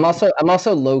 But I'm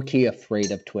also low key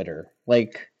afraid of Twitter.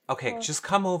 Like Okay, just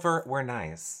come over. We're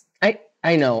nice.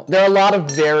 I know there are a lot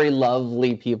of very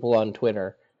lovely people on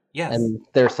Twitter, Yes. and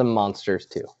there's some monsters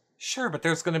too. Sure, but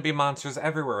there's going to be monsters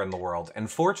everywhere in the world. And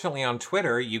fortunately on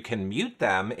Twitter, you can mute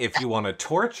them if you want to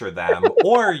torture them,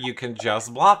 or you can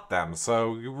just block them.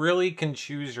 So you really can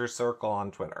choose your circle on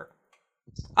Twitter.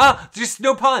 Just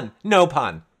no pun. No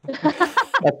pun.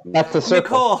 That's the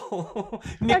circle.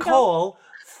 Nicole,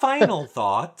 final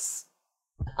thoughts.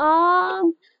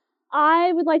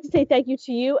 I would like to say thank you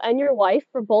to you and your wife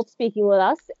for both speaking with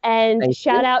us, and Thank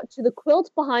shout you. out to the quilt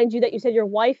behind you that you said your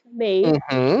wife made,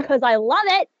 Mhm. because I love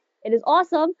it. It is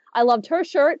awesome. I loved her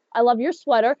shirt. I love your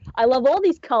sweater. I love all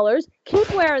these colors.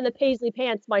 Keep wearing the paisley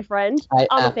pants, my friend. I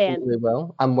I'm a fan. absolutely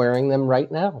will. I'm wearing them right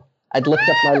now. I'd lift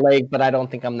up my leg, but I don't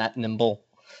think I'm that nimble.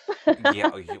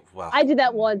 Yeah, well. I did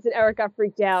that once, and Eric got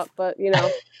freaked out, but you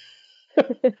know.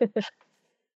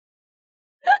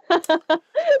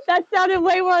 That sounded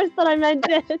way worse than I meant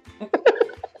it.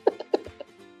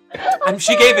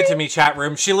 She gave it to me, chat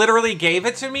room. She literally gave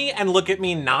it to me, and look at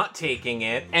me not taking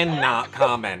it and not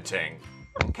commenting.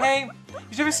 Okay?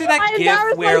 Did you ever see that I gif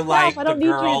embarrassed where myself. like I the don't need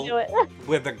you to girl do it.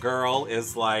 where the girl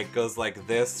is like goes like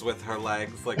this with her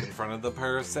legs like in front of the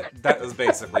person? That was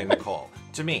basically Nicole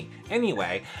to me.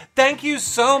 Anyway, thank you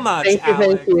so much, Thank you,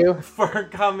 Alex, thank you. for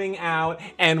coming out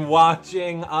and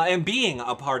watching and being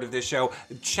a part of this show.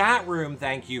 Chat room,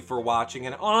 thank you for watching,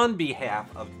 and on behalf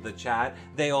of the chat,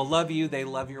 they all love you, they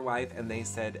love your wife, and they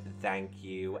said thank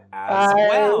you as Bye.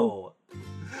 well.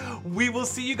 We will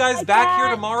see you guys back here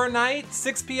tomorrow night,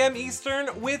 6 p.m. Eastern,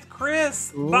 with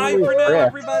Chris. Bye Ooh, for now, Chris.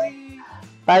 everybody.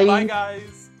 Bye. Bye,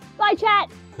 guys. Bye, chat.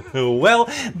 Well,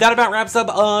 that about wraps up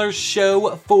our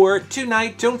show for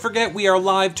tonight. Don't forget, we are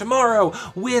live tomorrow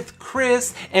with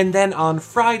Chris, and then on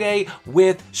Friday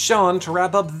with Sean to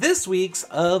wrap up this week's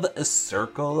of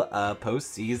Circle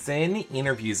postseason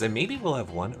interviews, and maybe we'll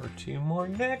have one or two more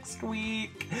next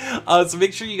week. So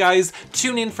make sure you guys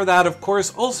tune in for that. Of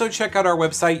course, also check out our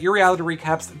website,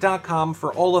 yourrealityrecaps.com,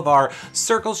 for all of our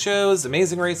Circle shows,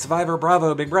 Amazing Race, Survivor,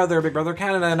 Bravo, Big Brother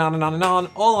Canada, and on and on and on,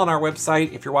 all on our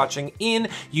website. If you're watching in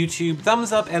YouTube,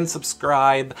 thumbs up and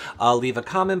subscribe. Leave a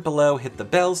comment below, hit the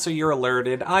bell so you're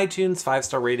alerted. iTunes,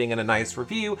 5-star rating and a nice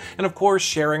review. And of course,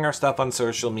 sharing our stuff on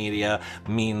social media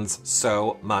means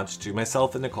so much to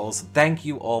myself and Nicole. So thank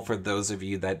you all for those of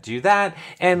you that do that.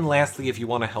 And lastly, if you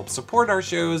want to help support our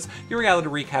shows,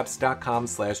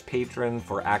 yourrealityrecaps.com/patron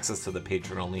for access to the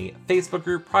patron-only Facebook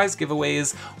group, prize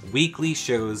giveaways, weekly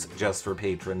shows just for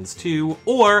patrons too,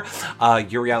 or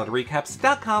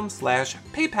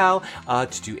yourrealityrecaps.com/PayPal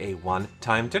to do a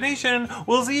one-time donation.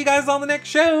 We'll see you guys on the next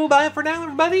show. Bye for now,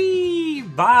 everybody.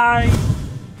 Bye.